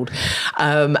that old.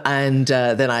 And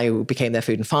then I became their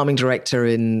food and farming director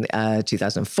in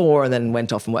 2004, and then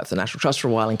went off and worked for the National Trust for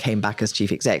a while and came back as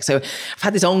chief exec. So I've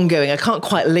had this ongoing, I can't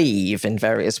quite leave in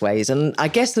various ways. And I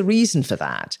guess the reason for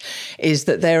that is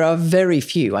that there are very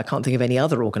few, I can't think of any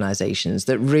other organizations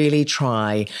that really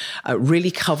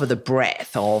really cover the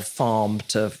breadth of farm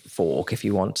to fork, if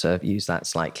you want to use that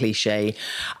slight cliche,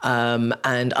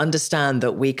 and understand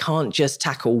that we can't just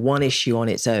tackle one issue on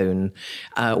its own.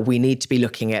 We need to be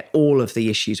looking at all of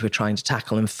the issues we're trying to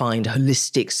tackle and find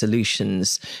holistic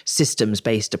solutions,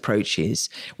 systems-based approaches,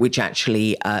 which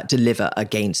actually deliver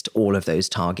against all of those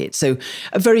targets. So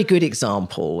a very good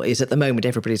example is, at the moment,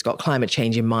 everybody's got climate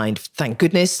change in mind. Thank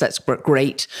goodness, that's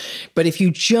great. But if you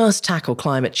just tackle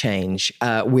climate change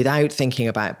without thinking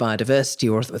about biodiversity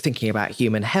or thinking about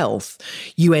human health,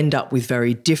 you end up with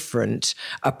very different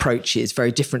approaches,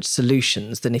 very different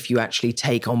solutions than if you actually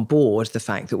take on board the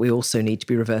fact that we also need to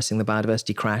be reversing the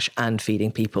biodiversity crash and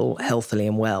feeding people healthily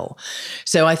and well.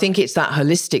 So I think it's that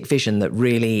holistic vision that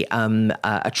really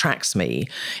attracts me.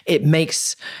 It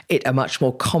makes it a much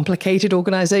more complicated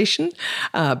organization,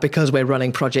 because we're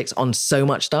running projects on so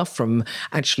much stuff, from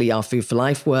actually our Food for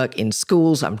Life work in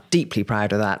schools. I'm deeply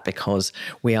proud of that, because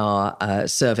we are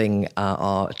serving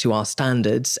to our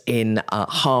standards in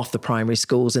half the primary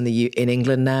schools in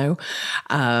England now,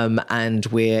 and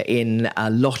we're in a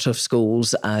lot of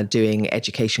schools doing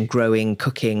education, growing,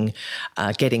 cooking,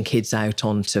 getting kids out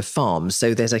onto farms.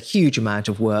 So there's a huge amount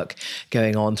of work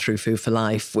going on through Food for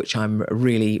Life, which I'm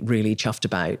really, really chuffed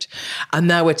about. And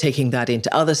now we're taking that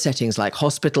into other settings like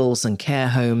hospitals and care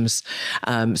homes.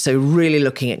 So really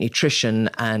looking at nutrition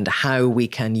and how we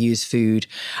can use food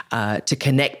to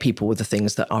connect people with the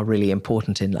things that are really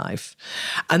important in life.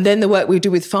 And then the work we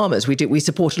do with farmers, we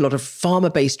support a lot of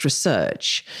farmer-based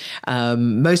research.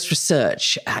 Most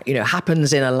research,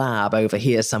 happens in a lab over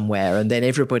here somewhere, and then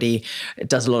everybody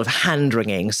does a lot of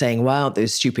hand-wringing, saying, "Wow,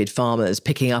 those stupid farmers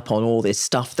picking up on all this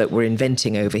stuff that we're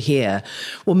inventing over here."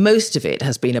 Well, most of it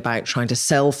has been about trying to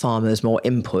sell farmers more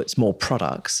inputs, more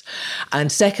products.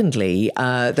 And secondly,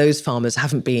 those farmers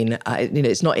haven't been,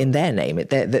 it's not in their name.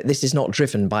 This is not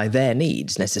driven by their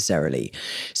needs necessarily.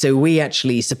 So we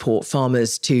actually support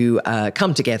farmers to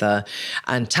come together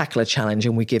and tackle a challenge,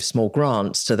 and we give small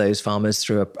grants to those farmers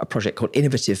through a project called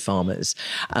Innovative Farmers,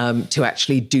 to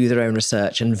actually do their own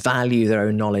research and value their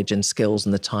own knowledge and skills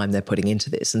and the time they're putting into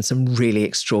this. And some really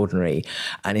extraordinary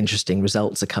and interesting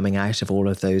results are coming out of all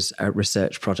of those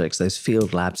research projects, those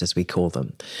field labs as we call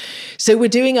them. So we're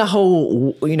doing a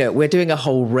whole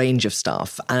range of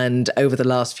stuff. And over the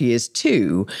last few years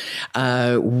too,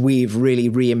 we've really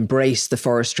re-embraced the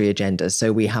forestry agenda.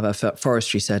 So we have a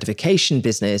forestry certification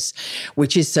business,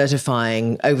 which is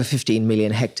certifying over 15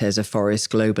 million hectares of forest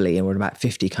globally, and we're in about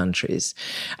 50 countries.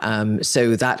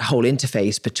 So that whole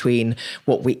interface between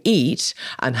what we eat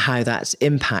and how that's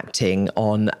impacting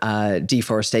on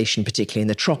deforestation, particularly in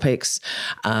the tropics,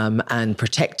 and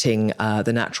protecting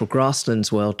the natural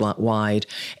grasslands worldwide,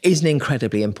 is an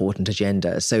incredibly important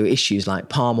agenda. So issues like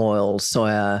palm oil,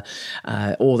 soya,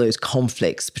 all those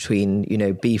conflicts between,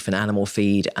 beef and animal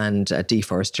feed and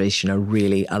deforestation are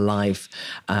really alive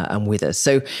and with us.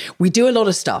 So we do a lot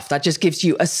of stuff. That just gives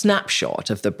you a snapshot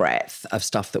of the breadth of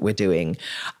stuff that we're doing.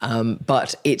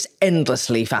 But it's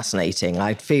endlessly fascinating.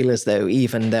 I feel as though,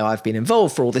 even though I've been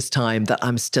involved for all this time, that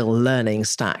I'm still learning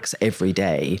stacks every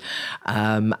day.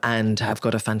 And I've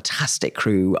got a fantastic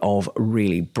crew of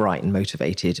really bright and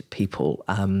motivated people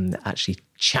actually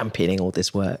championing all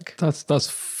this work. That's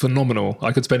phenomenal.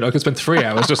 I could spend 3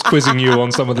 hours just quizzing you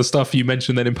on some of the stuff you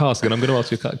mentioned then in passing, and I'm going to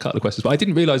ask you a couple of questions. But I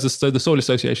didn't realise the Soil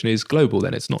Association is global.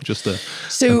 Then it's not just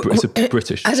it's a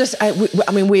British.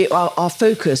 Our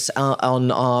focus on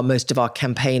most of our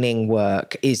campaigning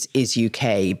work is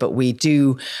UK, but we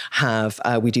do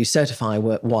certify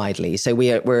widely. So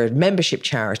we're a membership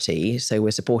charity, so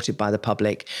we're supported by the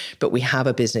public, but we have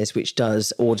a business which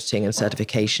does auditing and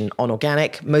certification on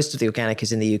organic. Most of the organic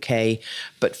is in the UK,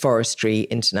 but forestry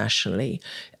internationally.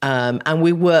 And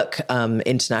we work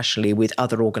internationally with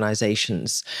other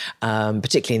organisations,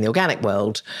 particularly in the organic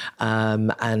world.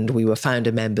 And we were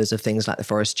founder members of things like the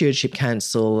Forest Stewardship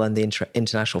Council and the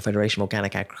International Federation of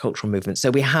Organic Agricultural Movement.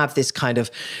 So we have this kind of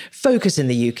focus in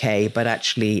the UK, but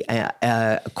actually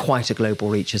quite a global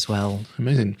reach as well.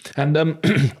 Amazing. And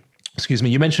excuse me,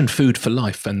 you mentioned food for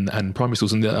life and primary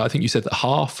schools, and I think you said that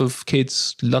half of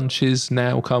kids' lunches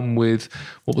now come with,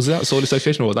 what was that, Soil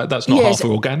Association? Or that's not half are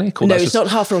organic? Or no, it's not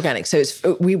half are organic. So it's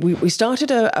we started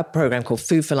a program called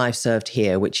Food for Life Served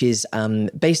Here, which is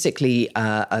basically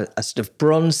a sort of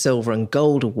bronze, silver and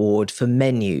gold award for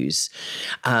menus.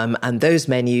 And those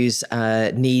menus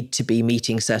need to be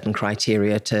meeting certain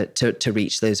criteria to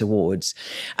reach those awards.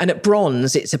 And at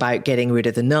bronze, it's about getting rid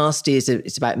of the nasties.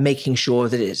 It's about making sure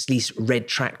that it's at least red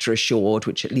tractor assured,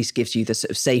 which at least gives you the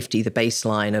sort of safety, the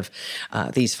baseline of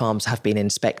these farms have been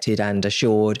inspected and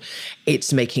assured.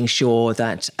 It's making sure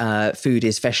that food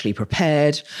is freshly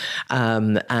prepared,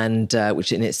 and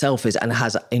which in itself is and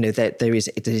has, that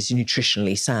it is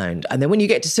nutritionally sound. And then when you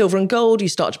get to silver and gold, you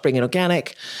start to bring in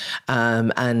organic,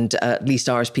 and at least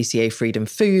RSPCA Freedom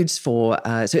Foods for.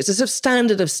 So it's a sort of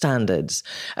standard of standards.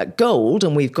 At gold,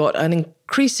 and we've got an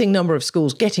increasing number of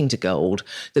schools getting to gold,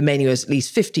 the menu is at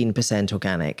least 15%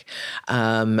 organic.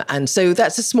 And so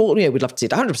that's a small, we'd love to see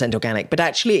it 100% organic, but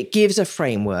actually it gives a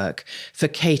framework for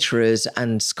caterers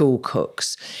and school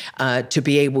cooks to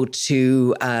be able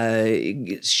to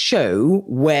show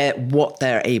what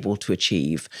they're able to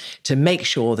achieve, to make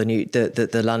sure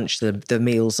the lunch, the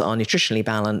meals are nutritionally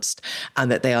balanced and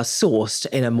that they are sourced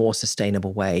in a more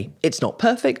sustainable way. It's not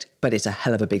perfect, but it's a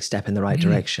hell of a big step in the right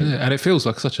direction. Yeah, and it feels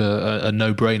like such a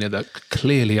no-brainer that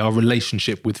clearly our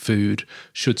relationship with food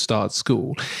should start at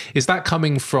school. Is that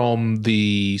coming from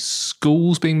the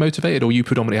schools being motivated, or are you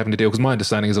predominantly having to deal? Because my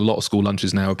understanding is a lot of school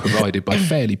lunches now are provided by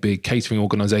fairly big catering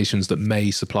organisations that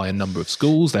may supply a number of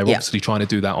schools. They're obviously trying to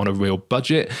do that on a real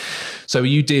budget. So are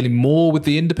you dealing more with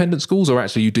the independent schools, or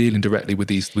actually are you dealing directly with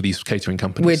these catering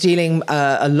companies? We're dealing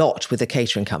a lot with the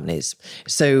catering companies.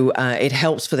 So it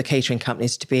helps for the catering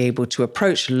companies to be able to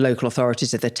approach local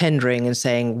authorities if they're tendering and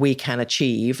saying, we can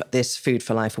achieve this Food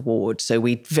for Life award. So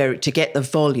to get the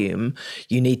volume,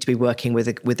 you need to be working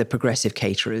with the progressive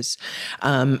caterers.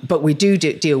 But we do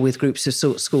deal with groups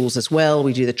of schools as well.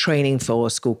 We do the training for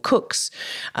school cooks.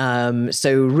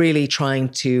 So really trying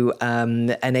to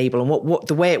enable, and what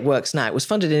the way it works now, it was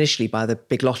funded initially by the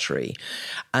big lottery.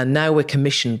 And now we're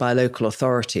commissioned by local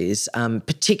authorities,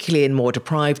 particularly in more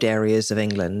deprived areas of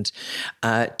England,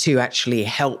 to actually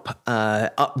help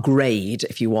upgrade,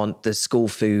 if you want, the school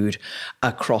food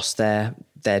across their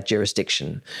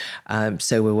jurisdiction.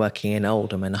 So we're working in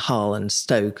Oldham and Hull and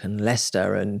Stoke and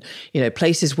Leicester and,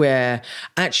 places where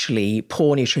actually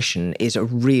poor nutrition is a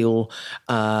real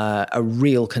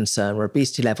concern, where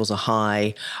obesity levels are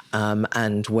high,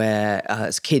 and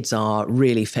where kids are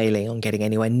really failing on getting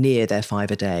anywhere near their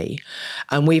 5 a day.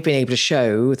 And we've been able to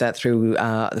show that through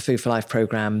the Food for Life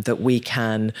programme that we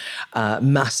can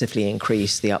massively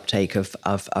increase the uptake of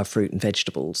fruit and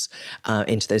vegetables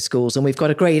into those schools. And we've got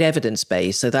a great evidence base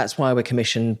way. So that's why we're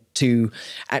commissioned to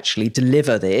actually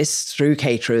deliver this through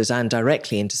caterers and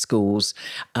directly into schools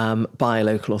by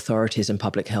local authorities and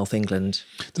Public Health England.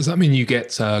 Does that mean you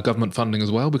get government funding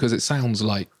as well? Because it sounds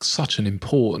like such an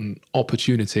important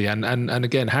opportunity. And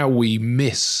again, how we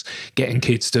miss getting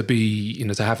kids to be,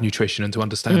 to have nutrition and to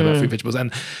understand about fruit, vegetables.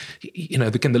 And,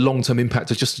 again, the long-term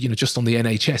impact of just on the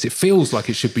NHS, it feels like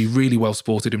it should be really well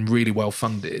supported and really well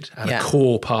funded and a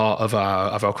core part of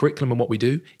our curriculum and what we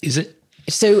do. Is it?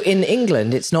 So in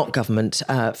England, it's not government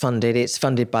funded, it's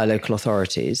funded by local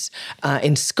authorities.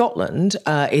 In Scotland,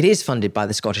 it is funded by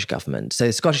the Scottish Government. So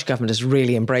the Scottish Government has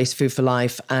really embraced Food for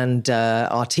Life, and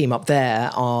our team up there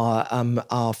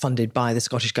are funded by the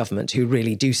Scottish Government, who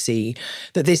really do see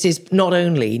that this is not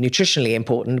only nutritionally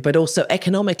important, but also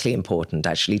economically important,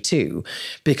 actually, too,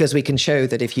 because we can show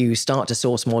that if you start to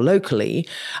source more locally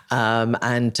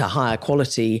and to higher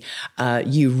quality,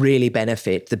 you really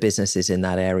benefit the businesses in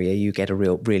that area. You get a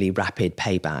really rapid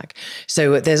payback.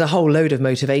 So there's a whole load of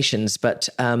motivations, but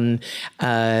the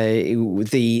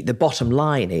bottom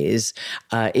line is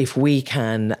if we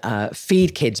can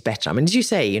feed kids better. I mean, as you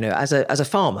say, as a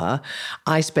farmer,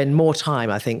 I spend more time,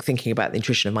 I think, thinking about the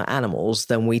nutrition of my animals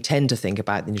than we tend to think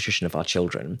about the nutrition of our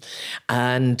children.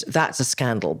 And that's a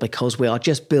scandal, because we are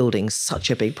just building such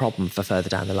a big problem for further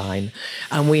down the line.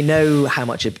 And we know how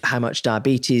much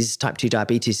diabetes, type 2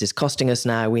 diabetes, is costing us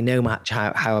now. We know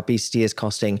how obesity is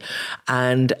costing.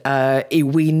 And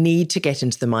we need to get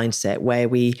into the mindset where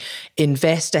we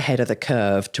invest ahead of the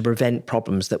curve to prevent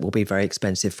problems that will be very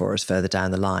expensive for us further down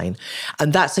the line.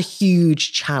 And that's a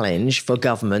huge challenge for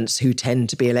governments who tend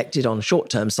to be elected on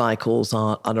short-term cycles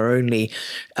and are only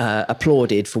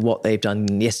applauded for what they've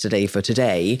done yesterday for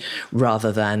today,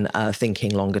 rather than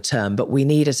thinking longer term. But we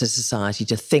need, as a society,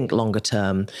 to think longer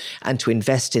term and to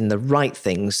invest in the right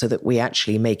things so that we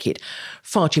actually make it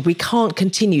far cheaper. We can't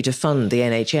continue to fund the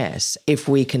NHS if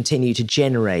we continue to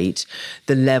generate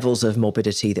the levels of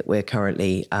morbidity that we're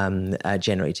currently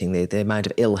generating, the amount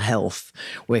of ill health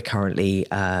we're currently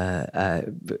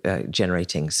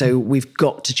generating. So we've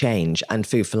got to change, and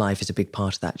Food for Life is a big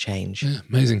part of that change. Yeah,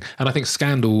 amazing. And I think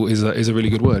scandal is a really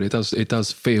good word. It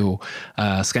does feel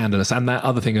scandalous. And that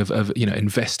other thing of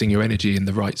investing your energy in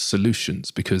the right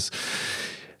solutions, because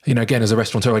again, as a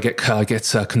restaurateur, I get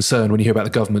concerned when you hear about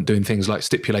the government doing things like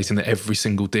stipulating that every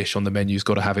single dish on the menu's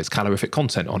got to have its calorific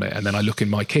content on it. And then I look in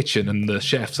my kitchen and the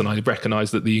chefs, and I recognise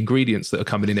that the ingredients that are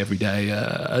coming in every day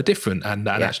are different. And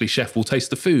actually, chef will taste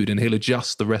the food and he'll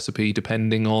adjust the recipe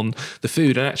depending on the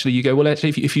food. And actually, you go, well, actually,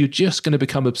 if you're just going to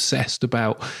become obsessed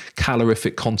about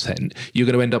calorific content, you're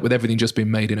going to end up with everything just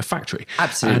being made in a factory.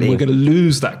 Absolutely. And we're going to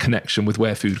lose that connection with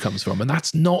where food comes from. And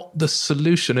that's not the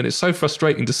solution. And it's so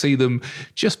frustrating to see them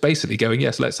just basically going,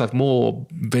 yes, let's have more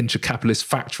venture capitalist,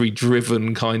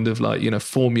 factory-driven kind of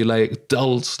formulaic,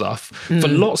 dull stuff for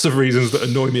lots of reasons that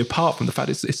annoy me. Apart from the fact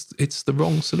it's the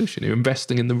wrong solution. You're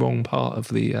investing in the wrong part of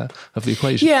the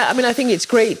equation. Yeah, I mean, I think it's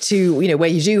great to where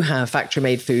you do have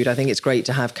factory-made food. I think it's great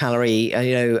to have calorie,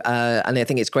 and I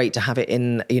think it's great to have it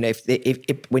in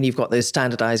if when you've got those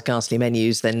standardized ghastly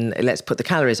menus, then let's put the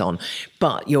calories on.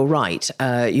 But you're right.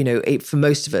 For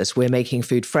most of us, we're making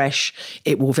food fresh.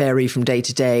 It will vary from day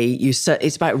to day.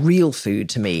 It's about real food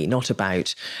to me, not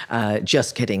about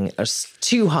just getting us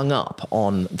too hung up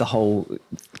on the whole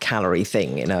calorie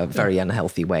thing in a very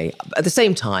unhealthy way. At the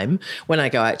same time, when I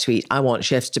go out to eat, I want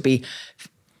chefs to be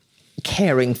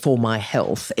caring for my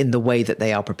health in the way that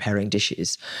they are preparing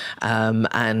dishes. So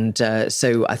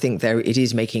I think it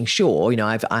is making sure,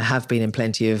 I have been in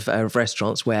plenty of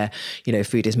restaurants where,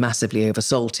 food is massively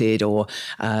oversalted, or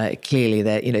clearly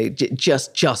they're,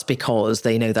 just because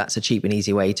they know that's a cheap and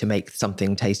easy way to make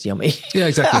something taste yummy. Yeah,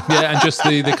 exactly. Yeah, and just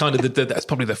the kind of, that's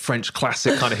probably the French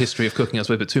classic kind of history of cooking us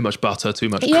with, but too much butter, too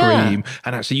much cream.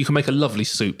 And actually you can make a lovely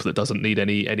soup that doesn't need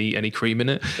any cream in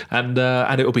it. And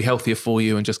it will be healthier for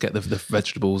you, and just get the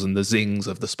vegetables and the zings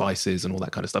of the spices and all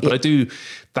that kind of stuff. But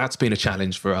that's been a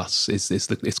challenge for us.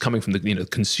 It's coming from the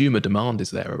consumer demand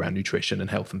is there around nutrition and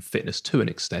health and fitness to an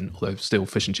extent, although still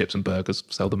fish and chips and burgers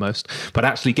sell the most. But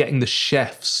actually getting the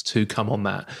chefs to come on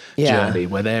that journey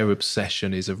where their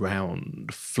obsession is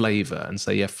around flavour, and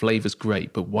say, flavour's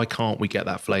great, but why can't we get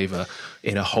that flavour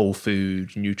in a whole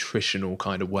food, nutritional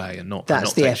kind of way, and not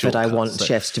that's the effort I want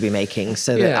chefs to be making,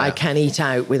 so that I can eat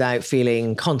out without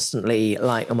feeling constantly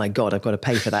like, oh my God, I've got to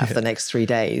pay for that for the next 3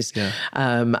 days.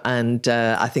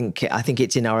 I think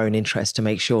it's in our own interest to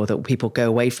make sure that people go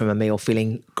away from a meal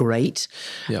feeling great,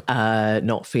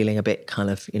 not feeling a bit kind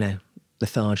of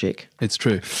lethargic. It's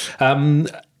true.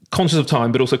 conscious of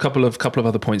time, but also a couple of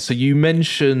other points. So you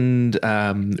mentioned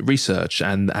research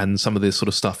and some of this sort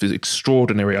of stuff is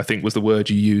extraordinary, I think was the word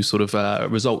you used, sort of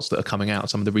results that are coming out,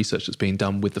 some of the research that's being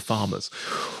done with the farmers.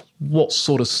 What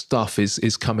sort of stuff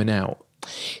is coming out?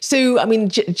 So, I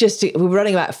mean, we're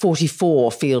running about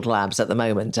 44 field labs at the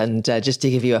moment. And just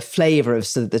to give you a flavour of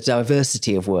sort of the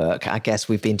diversity of work, I guess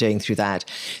we've been doing through that.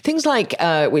 Things like,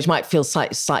 which might feel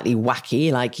slightly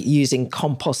wacky, like using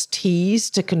compost teas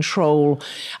to control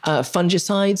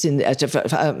fungicides in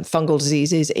fungal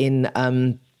diseases in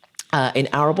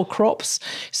arable crops.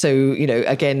 So, you know,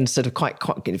 again, sort of quite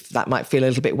that might feel a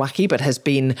little bit wacky, but has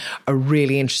been a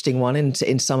really interesting one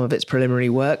in some of its preliminary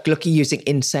work. Using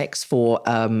insects for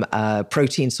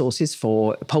protein sources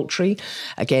for poultry.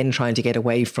 Again, trying to get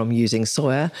away from using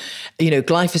soya. You know,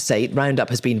 glyphosate, Roundup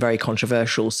has been very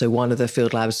controversial. So one of the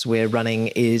field labs we're running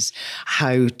is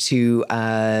how to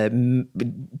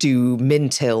do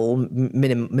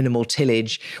minimal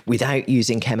tillage without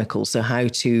using chemicals. So how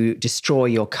to destroy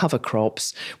your cover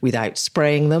crops without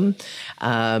spraying them.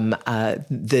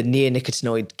 The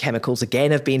neonicotinoid chemicals,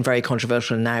 again, have been very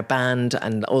controversial and now banned,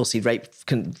 and oilseed rape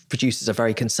producers are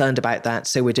very concerned about that.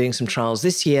 So we're doing some trials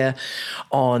this year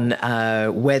on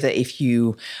whether if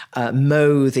you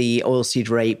mow the oilseed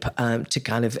rape to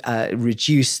kind of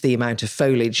reduce the amount of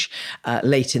foliage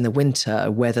late in the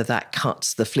winter, whether that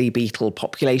cuts the flea beetle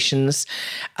populations,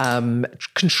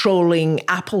 controlling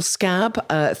apple scab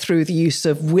through the use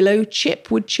of wood chip.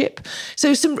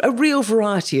 So a real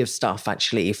variety of stuff,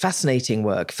 actually. Fascinating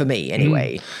work for me,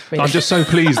 anyway. I'm just so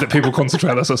pleased that people concentrate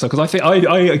on that sort of stuff, because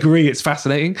I agree it's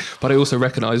fascinating, but I also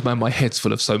recognise, man, my head's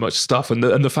full of so much stuff, and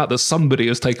the fact that somebody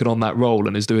has taken on that role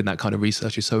and is doing that kind of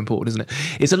research is so important, isn't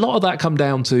it? Is a lot of that come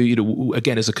down to, you know,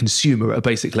 again, as a consumer at a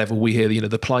basic level, we hear, you know,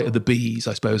 the plight of the bees,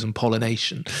 I suppose, and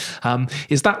pollination.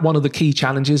 Is that one of the key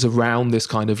challenges around this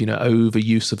kind of, you know,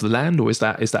 overuse of the land, or is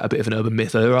that a bit of an urban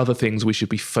myth? Are there other things we should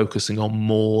be focusing on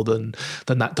more than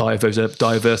that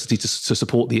diversity to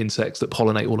support the insects that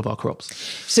pollinate all of our crops?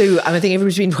 So I think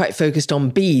everyone's been quite focused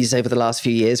on bees over the last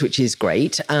few years, which is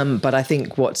great. But I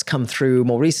think what's come through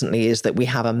more recently is that we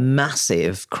have a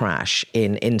massive crash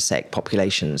in insect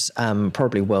populations,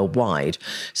 probably worldwide,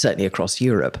 certainly across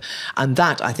Europe. And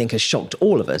that, I think, has shocked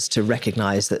all of us to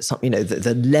recognise that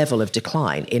the level of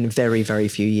decline in very, very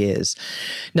few years.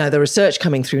 Now, the research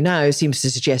coming through now seems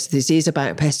to suggest this is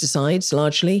about pesticides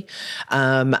largely.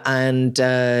 And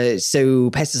so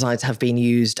pesticides have been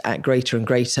used at greater and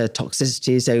greater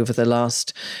toxicities over the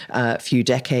last few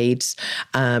decades.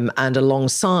 And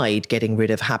alongside getting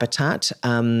rid of habitat,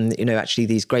 actually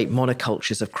these great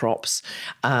monocultures of crops.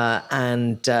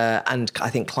 And I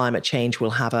think climate change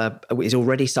is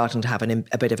already starting to have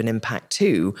a bit of an impact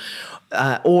too.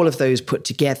 All of those put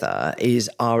together is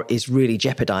really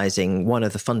jeopardizing one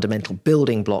of the fundamental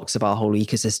building blocks of our whole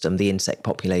ecosystem, the insect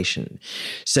population.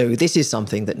 So this is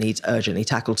something that needs urgently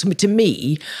tackled. To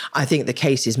me, I think the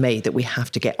case is made that we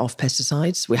have to get off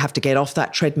pesticides. We have to get off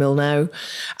that treadmill now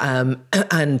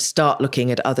and start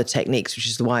looking at other techniques, which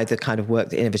is why the kind of work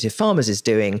that Innovative Farmers is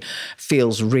doing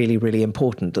feels really, really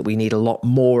important, that we need a lot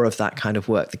more of that kind of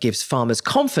work that gives farmers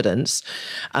confidence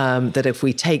that if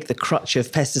we take the crutch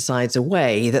of pesticides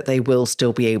away, that they will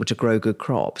still be able to grow good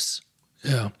crops.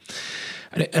 Yeah.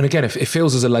 And again, it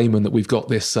feels as a layman that we've got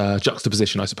this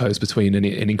juxtaposition, I suppose, between an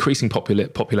increasing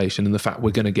population and the fact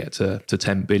we're going to get to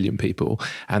 10 billion people,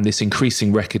 and this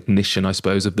increasing recognition, I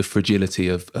suppose, of the fragility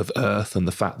of Earth and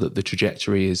the fact that the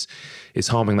trajectory is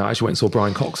harming that. I actually went and saw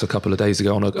Brian Cox a couple of days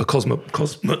ago on a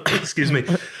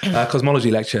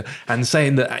cosmology lecture, and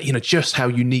saying that, you know, just how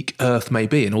unique Earth may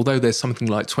be. And although there's something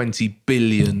like 20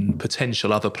 billion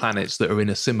potential other planets that are in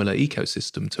a similar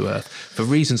ecosystem to Earth, for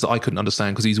reasons that I couldn't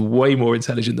understand, because he's way more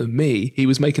intelligent than me, he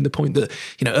was making the point that,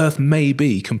 you know, Earth may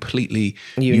be completely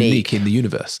unique in the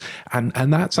universe, and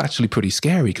that's actually pretty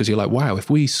scary, because you're like, wow, if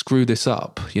we screw this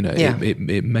up, you know,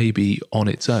 it may be on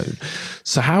its own.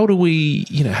 So how do we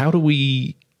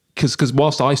because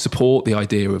whilst I support the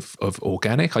idea of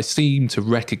organic, I seem to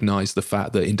recognise the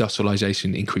fact that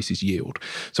industrialisation increases yield.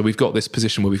 So we've got this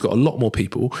position where we've got a lot more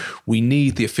people. We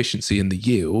need the efficiency and the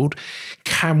yield.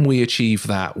 Can we achieve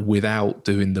that without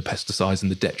doing the pesticides and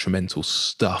the detrimental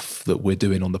stuff that we're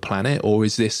doing on the planet? Or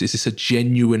is this a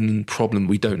genuine problem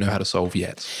we don't know how to solve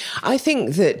yet? I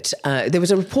think that there was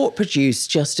a report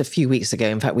produced just a few weeks ago.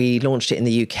 In fact, we launched it in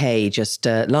the UK just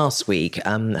last week,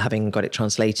 having got it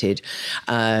translated,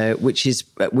 which is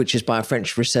by a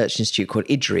French research institute called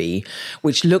IDRI,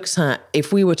 which looks at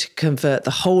if we were to convert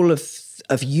the whole of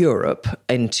of Europe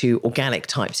into organic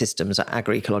type systems, or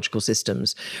agroecological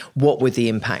systems, what would the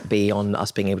impact be on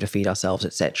us being able to feed ourselves,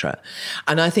 etc.?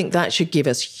 And I think that should give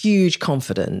us huge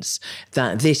confidence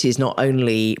that this is not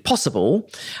only possible,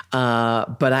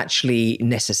 but actually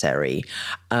necessary.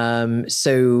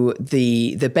 So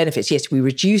the benefits, yes, we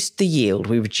reduced the yield,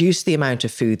 we reduced the amount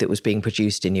of food that was being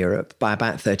produced in Europe by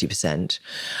about 30%.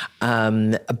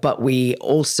 But we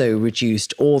also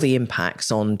reduced all the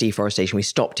impacts on deforestation. We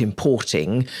stopped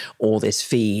importing all this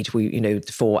feed,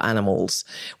 for animals.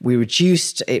 We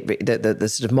reduced it, the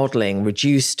sort of modelling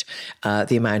reduced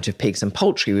the amount of pigs and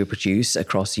poultry we produce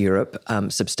across Europe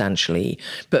substantially,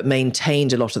 but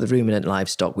maintained a lot of the ruminant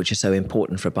livestock, which is so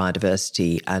important for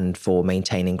biodiversity and for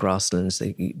maintaining grasslands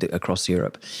across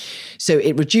Europe. So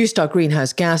it reduced our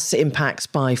greenhouse gas impacts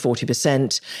by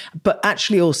 40%, but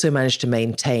actually also managed to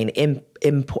maintain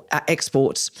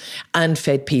exports and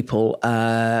fed people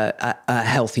a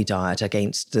healthy diet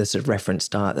against the sort of reference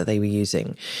diet that they were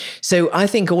using. So I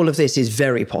think all of this is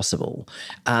very possible.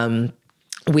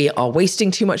 We are wasting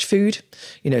too much food.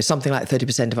 Something like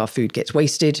 30% of our food gets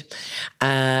wasted.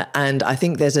 And I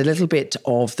think there's a little bit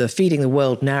of the feeding the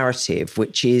world narrative,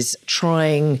 which is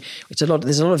there's a lot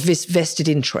of vested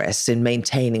interests in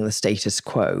maintaining the status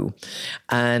quo.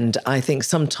 And I think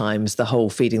sometimes the whole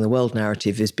feeding the world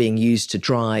narrative is being used to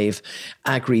drive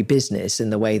agribusiness in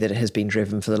the way that it has been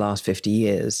driven for the last 50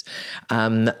 years.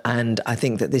 And I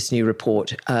think that this new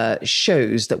report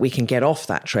shows that we can get off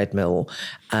that treadmill,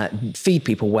 feed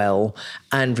people well,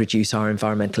 and reduce our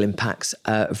environmental impacts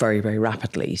very, very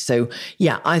rapidly. So,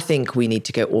 yeah, I think we need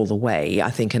to go all the way. I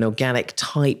think an organic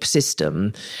type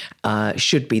system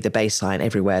should be the baseline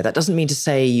everywhere. That doesn't mean to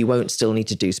say you won't still need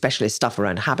to do specialist stuff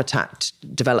around habitat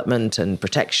development and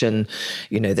protection.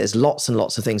 There's lots and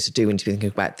lots of things to do when you're thinking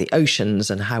about the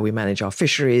oceans and how we manage our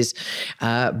fisheries.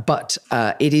 But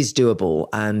it is doable,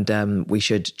 and we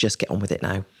should just get on with it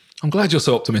now. I'm glad you're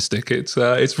so optimistic.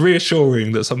 It's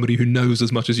reassuring that somebody who knows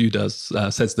as much as you does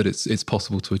says that it's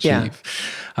possible to achieve.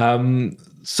 Yeah.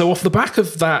 So off the back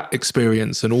of that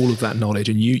experience and all of that knowledge,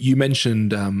 and you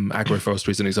mentioned agroforestry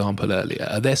as an example earlier,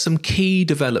 are there some key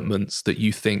developments that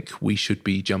you think we should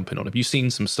be jumping on? Have you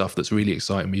seen some stuff that's really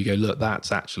exciting where you go, look,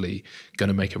 that's actually going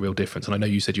to make a real difference? And I know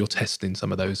you said you're testing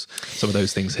some of those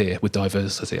things here with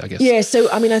diversity, I guess. Yeah, so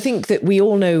I think that we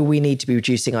all know we need to be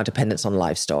reducing our dependence on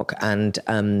livestock, and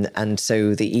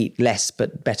so the eat less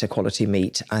but better quality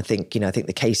meat. I think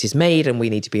the case is made, and we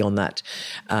need to be on that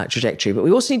trajectory. But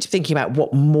we also need to be thinking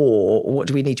about what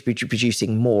do we need to be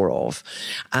producing more of?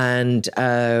 And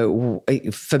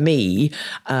for me,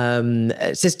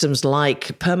 systems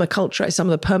like permaculture, some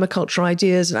of the permaculture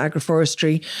ideas and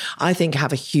agroforestry, I think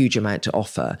have a huge amount to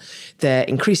offer. They're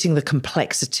increasing the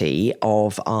complexity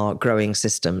of our growing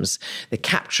systems. They're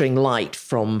capturing light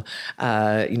from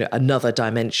another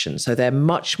dimension. So they're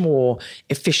much more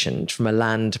efficient from a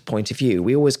land point of view.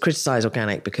 We always criticize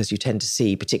organic because you tend to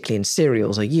see, particularly in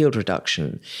cereals, a yield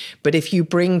reduction. But if you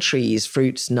bring trees,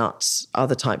 fruits, nuts,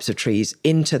 other types of trees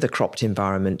into the cropped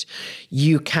environment,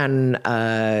 you can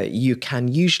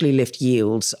usually lift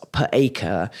yields per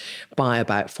acre by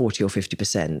about 40 or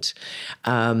 50%,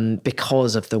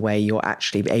 because of the way you're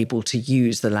actually able to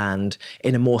use the land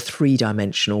in a more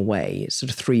three-dimensional way. It's sort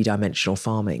of three-dimensional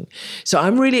farming. So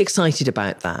I'm really excited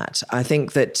about that. I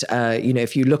think that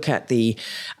if you look at the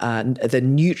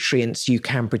nutrients you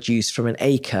can produce from an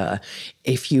acre,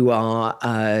 if you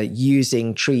are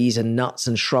using trees and nuts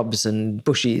and shrubs and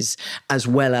bushes as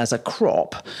well as a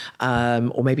crop,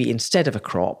 or maybe instead of a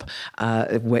crop,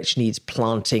 which needs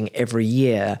planting every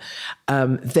year,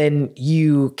 then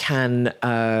you can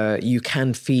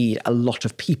feed a lot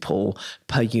of people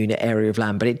per unit area of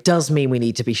land. But it does mean we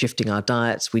need to be shifting our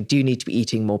diets. We do need to be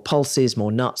eating more pulses,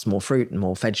 more nuts, more fruit, and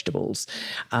more vegetables.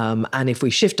 And if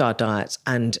we shift our diets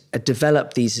and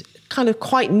develop these kind of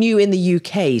quite new in the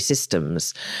UK systems,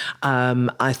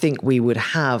 I think we would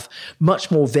have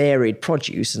much more varied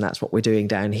produce, and that's what we're doing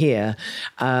down here,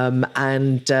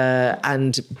 and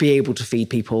be able to feed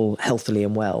people healthily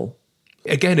and well.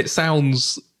 Again, it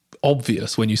sounds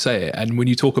obvious when you say it, and when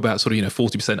you talk about sort of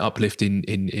 40% uplift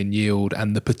in yield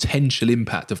and the potential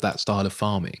impact of that style of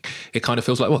farming, it kind of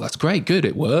feels like, well, that's great, good,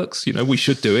 it works, we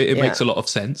should do it, it makes a lot of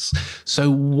sense. So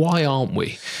why aren't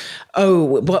we?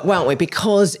 Oh, well,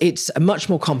 because it's much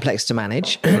more complex to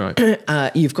manage.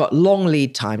 Right. You've got long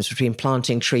lead times between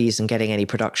planting trees and getting any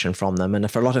production from them.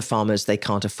 And for a lot of farmers, they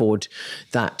can't afford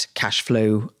that cash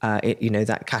flow,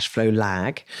 that cash flow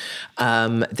lag.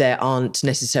 There aren't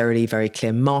necessarily very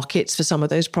clear markets for some of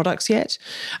those products yet.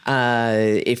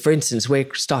 If, for instance,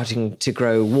 we're starting to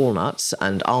grow walnuts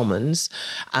and almonds,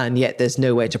 and yet there's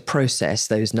nowhere to process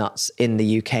those nuts in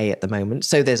the UK at the moment.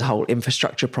 So there's a whole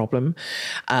infrastructure problem.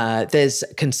 There's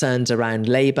concerns around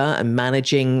labour and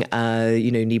managing,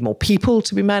 need more people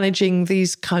to be managing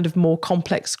these kind of more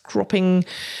complex cropping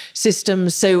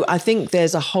systems. So I think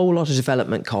there's a whole lot of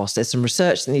development costs. There's some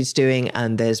research that needs doing,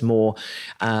 and there's more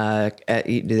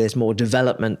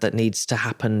development that needs to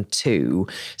happen too.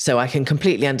 So I can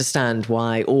completely understand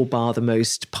why all bar the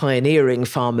most pioneering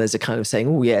farmers are kind of saying,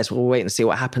 oh yes, we'll wait and see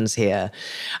what happens here.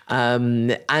 But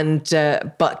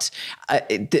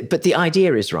the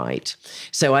idea is right.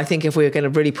 So I think if we're going to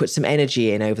really put some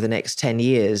energy in over the next 10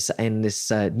 years in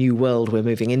this new world we're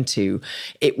moving into,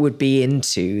 it would be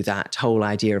into that whole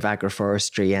idea of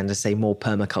agroforestry and, to say, more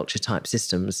permaculture type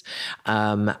systems,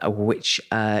 which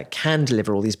can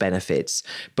deliver all these benefits,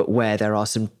 but where there are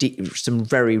some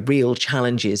very real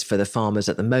challenges for the farmers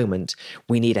at the moment,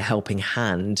 we need a helping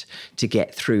hand to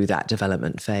get through that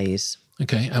development phase.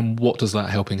 Okay, and what does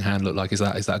that helping hand look like? Is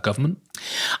that government?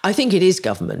 I think it is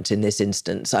government in this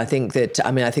instance. I think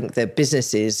the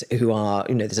businesses who are,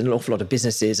 there's an awful lot of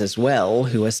businesses as well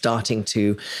who are starting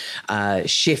to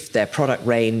shift their product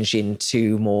range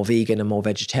into more vegan and more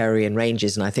vegetarian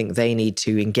ranges. And I think they need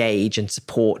to engage and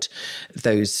support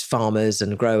those farmers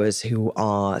and growers who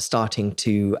are starting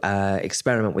to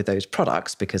experiment with those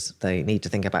products, because they need to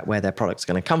think about where their product's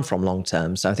going to come from long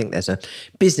term. So I think there's a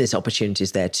business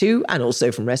opportunities there too, and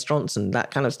also from restaurants and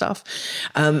that kind of stuff.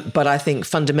 But I think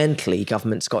fundamentally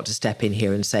government's got to step in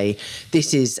here and say,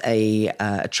 this is a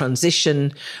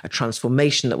transition, a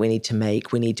transformation that we need to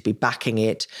make. We need to be backing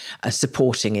it,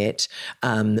 supporting it,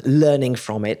 learning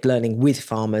from it, learning with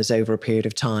farmers over a period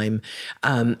of time.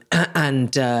 And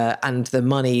the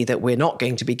money that we're not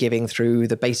going to be giving through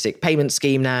the basic payment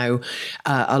scheme now,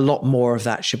 a lot more of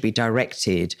that should be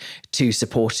directed to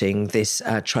supporting this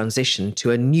transition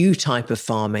to a new type of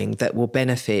farming that will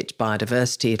benefit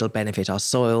biodiversity, it'll benefit our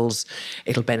soils,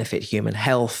 it'll benefit human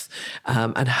health,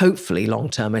 and hopefully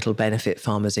long-term it'll benefit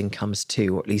farmers' incomes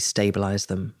too, or at least stabilise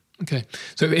them. Okay.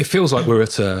 So it feels like we're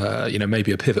at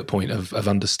maybe a pivot point of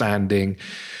understanding,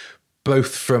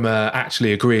 both from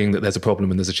actually agreeing that there's a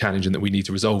problem and there's a challenge and that we need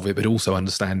to resolve it, but also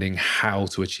understanding how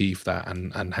to achieve that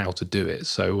and how to do it.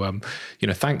 So,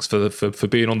 thanks for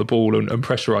being on the ball and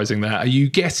pressurising that. Are you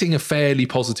getting a fairly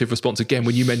positive response? Again,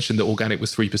 when you mentioned that organic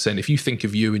was 3%, if you think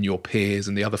of you and your peers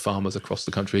and the other farmers across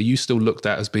the country, are you still looked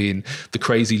at as being the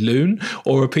crazy loon?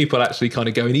 Or are people actually kind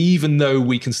of going, even though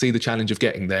we can see the challenge of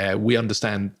getting there, we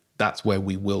understand that's where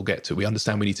we will get to. We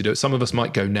understand we need to do it. Some of us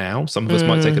might go now. Some of us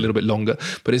might take a little bit longer.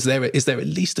 But is there at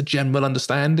least a general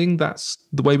understanding that's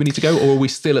the way we need to go? Or are we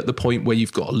still at the point where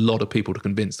you've got a lot of people to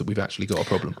convince that we've actually got a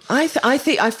problem? I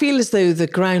feel as though the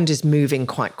ground is moving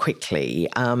quite quickly.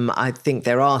 I think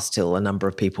there are still a number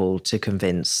of people to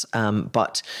convince.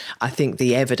 But I think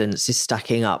the evidence is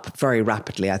stacking up very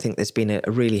rapidly. I think there's been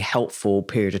a really helpful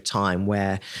period of time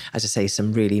where, as I say,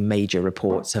 some really major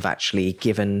reports have actually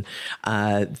given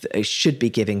should be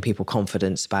giving people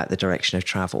confidence about the direction of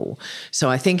travel. So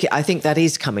I think that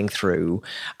is coming through.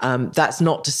 That's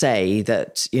not to say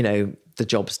that, the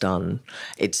job's done.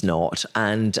 It's not.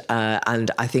 And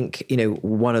I think,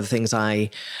 one of the things I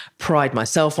pride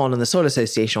myself on and the Soil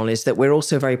Association on is that we're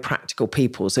also very practical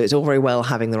people. So it's all very well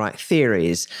having the right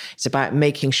theories. It's about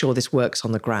making sure this works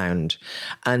on the ground.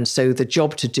 And so the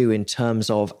job to do in terms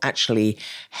of actually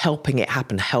helping it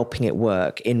happen, helping it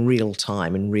work in real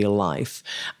time, in real life,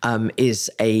 is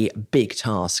a big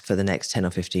task for the next 10 or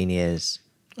 15 years.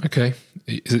 Okay.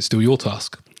 Is it still your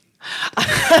task?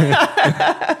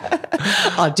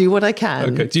 I'll do what I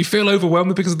can. Okay. Do you feel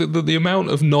overwhelmed because of the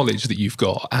amount of knowledge that you've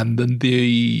got, and then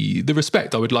the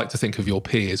respect I would like to think of your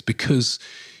peers, because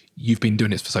you've been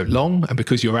doing this for so long, and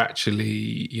because you're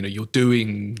actually, you're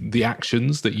doing the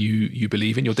actions that you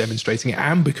believe in, you're demonstrating it,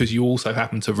 and because you also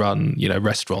happen to run,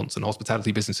 restaurants and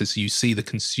hospitality businesses, so you see the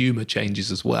consumer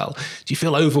changes as well. Do you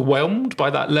feel overwhelmed by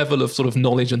that level of sort of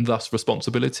knowledge and thus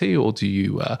responsibility, or are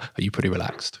you pretty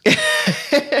relaxed?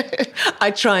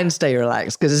 I try and stay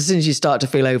relaxed, because as soon as you start to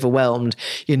feel overwhelmed,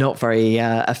 you're not very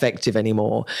effective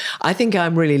anymore. I think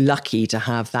I'm really lucky to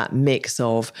have that mix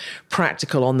of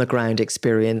practical on-the-ground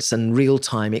experience and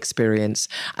real-time experience,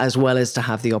 as well as to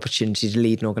have the opportunity to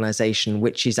lead an organisation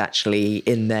which is actually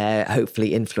in there,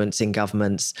 hopefully influencing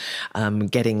governments,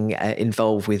 getting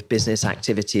involved with business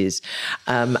activities.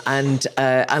 And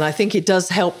I think it does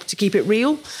help to keep it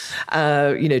real,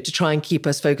 to try and keep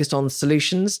us focused on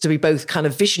solutions, to be both kind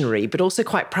of visionary, but also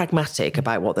quite pragmatic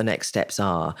about what the next steps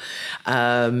are.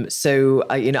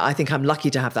 I think I'm lucky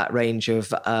to have that range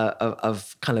of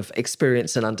kind of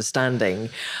experience and understanding,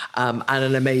 and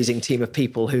an amazing team of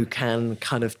people who can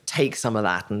kind of take some of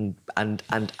that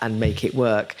and make it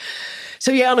work.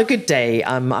 So yeah, on a good day,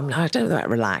 I don't know about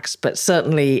relaxed, but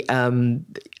certainly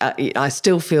I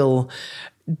still feel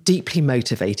deeply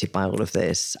motivated by all of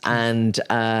this, and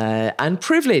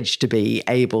privileged to be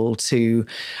able to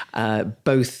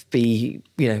both be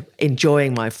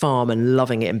enjoying my farm and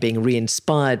loving it and being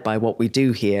re-inspired by what we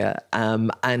do here,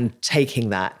 and taking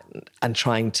that and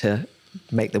trying to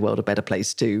make the world a better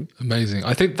place too. Amazing.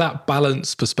 I think that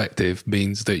balanced perspective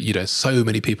means that so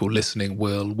many people listening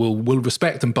will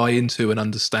respect and buy into and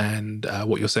understand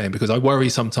what you're saying, because I worry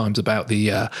sometimes about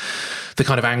the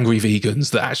kind of angry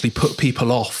vegans that actually put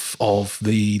people off of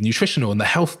the nutritional and the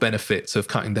health benefits of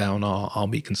cutting down our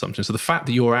meat consumption. So the fact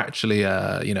that you're actually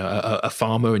a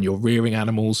farmer and you're rearing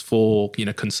animals for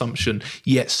consumption,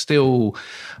 yet still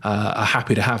are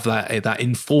happy to have that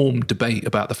informed debate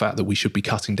about the fact that we should be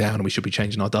cutting down and we should be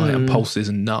changing our diet, and pulses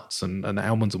and nuts and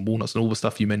almonds and walnuts and all the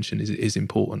stuff you mentioned is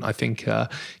important. I think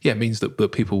it means that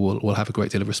people will have a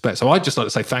great deal of respect. So I'd just like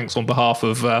to say thanks on behalf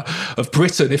of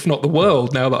Britain, if not the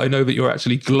world, now that I know that you're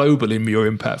actually global in your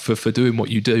impact for doing what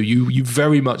you do. You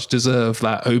very much deserve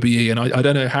that OBE, and I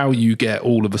don't know how you get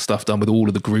all of the stuff done with all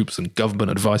of the groups and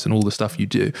government advice and all the stuff you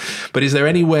do. But is there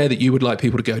anywhere that you would like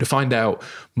people to go to find out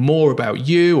more about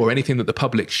you, or anything that the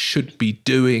public should be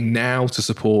doing now to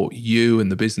support you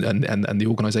and the business and the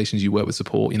organisations you work with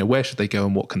support? Where should they go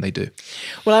and what can they do?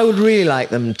 Well, I would really like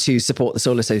them to support the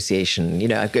Soil Association.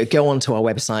 Go onto our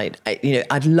website.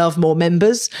 I'd love more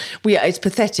members. It's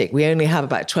pathetic. We only have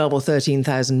about 12 or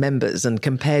 13,000 members, and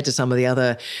compared to some of the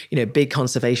other, big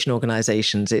conservation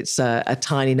organisations, it's a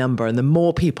tiny number. And the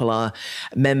more people are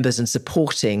members and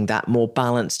supporting that more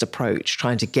balanced approach,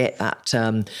 trying to get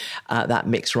that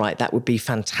mix right, that would be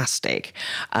fantastic.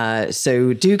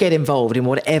 So do get involved in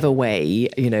whatever way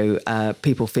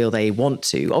people feel they want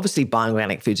to. Obviously, buying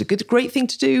organic food is a great thing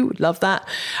to do. Love that.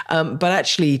 But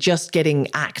actually just getting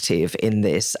active in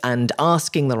this and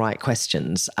asking the right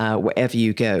questions wherever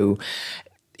you go.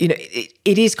 It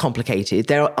is complicated.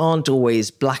 There aren't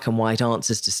always black and white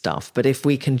answers to stuff. But if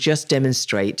we can just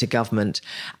demonstrate to government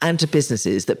and to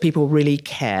businesses that people really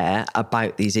care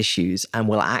about these issues and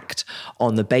will act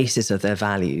on the basis of their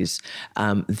values,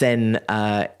 then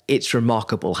it's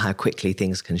remarkable how quickly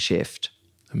things can shift.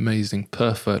 Amazing.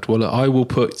 Perfect. Well, I will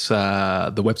put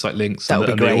the website links that would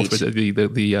be great.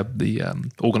 The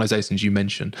organisations you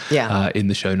mentioned in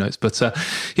the show notes. But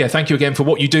thank you again for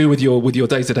what you do with your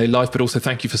day-to-day life, but also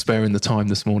thank you for sparing the time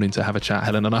this morning to have a chat,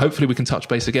 Helen. And hopefully we can touch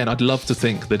base again. I'd love to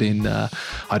think that in, I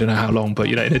don't know how long, but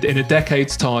in a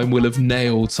decade's time, we'll have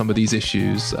nailed some of these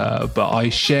issues. But I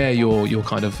share your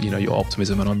kind of, your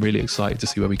optimism, and I'm really excited to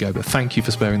see where we go. But thank you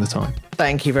for sparing the time.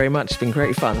 Thank you very much. It's been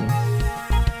great fun.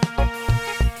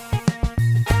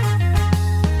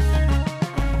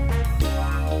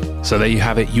 So there you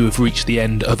have it. You have reached the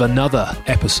end of another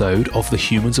episode of the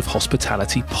Humans of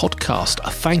Hospitality podcast.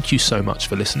 Thank you so much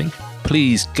for listening.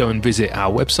 Please go and visit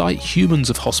our website,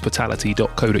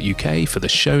 humansofhospitality.co.uk, for the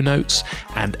show notes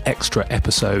and extra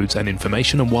episodes and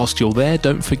information. And whilst you're there,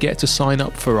 don't forget to sign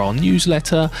up for our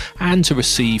newsletter and to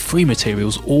receive free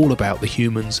materials all about the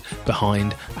humans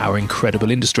behind our incredible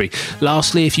industry.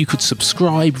 Lastly, if you could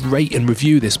subscribe, rate and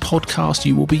review this podcast,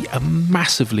 you will be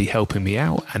massively helping me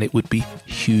out, and it would be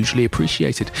hugely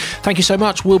appreciated. Thank you so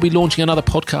much. We'll be launching another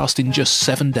podcast in just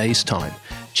 7 days' time.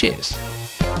 Cheers.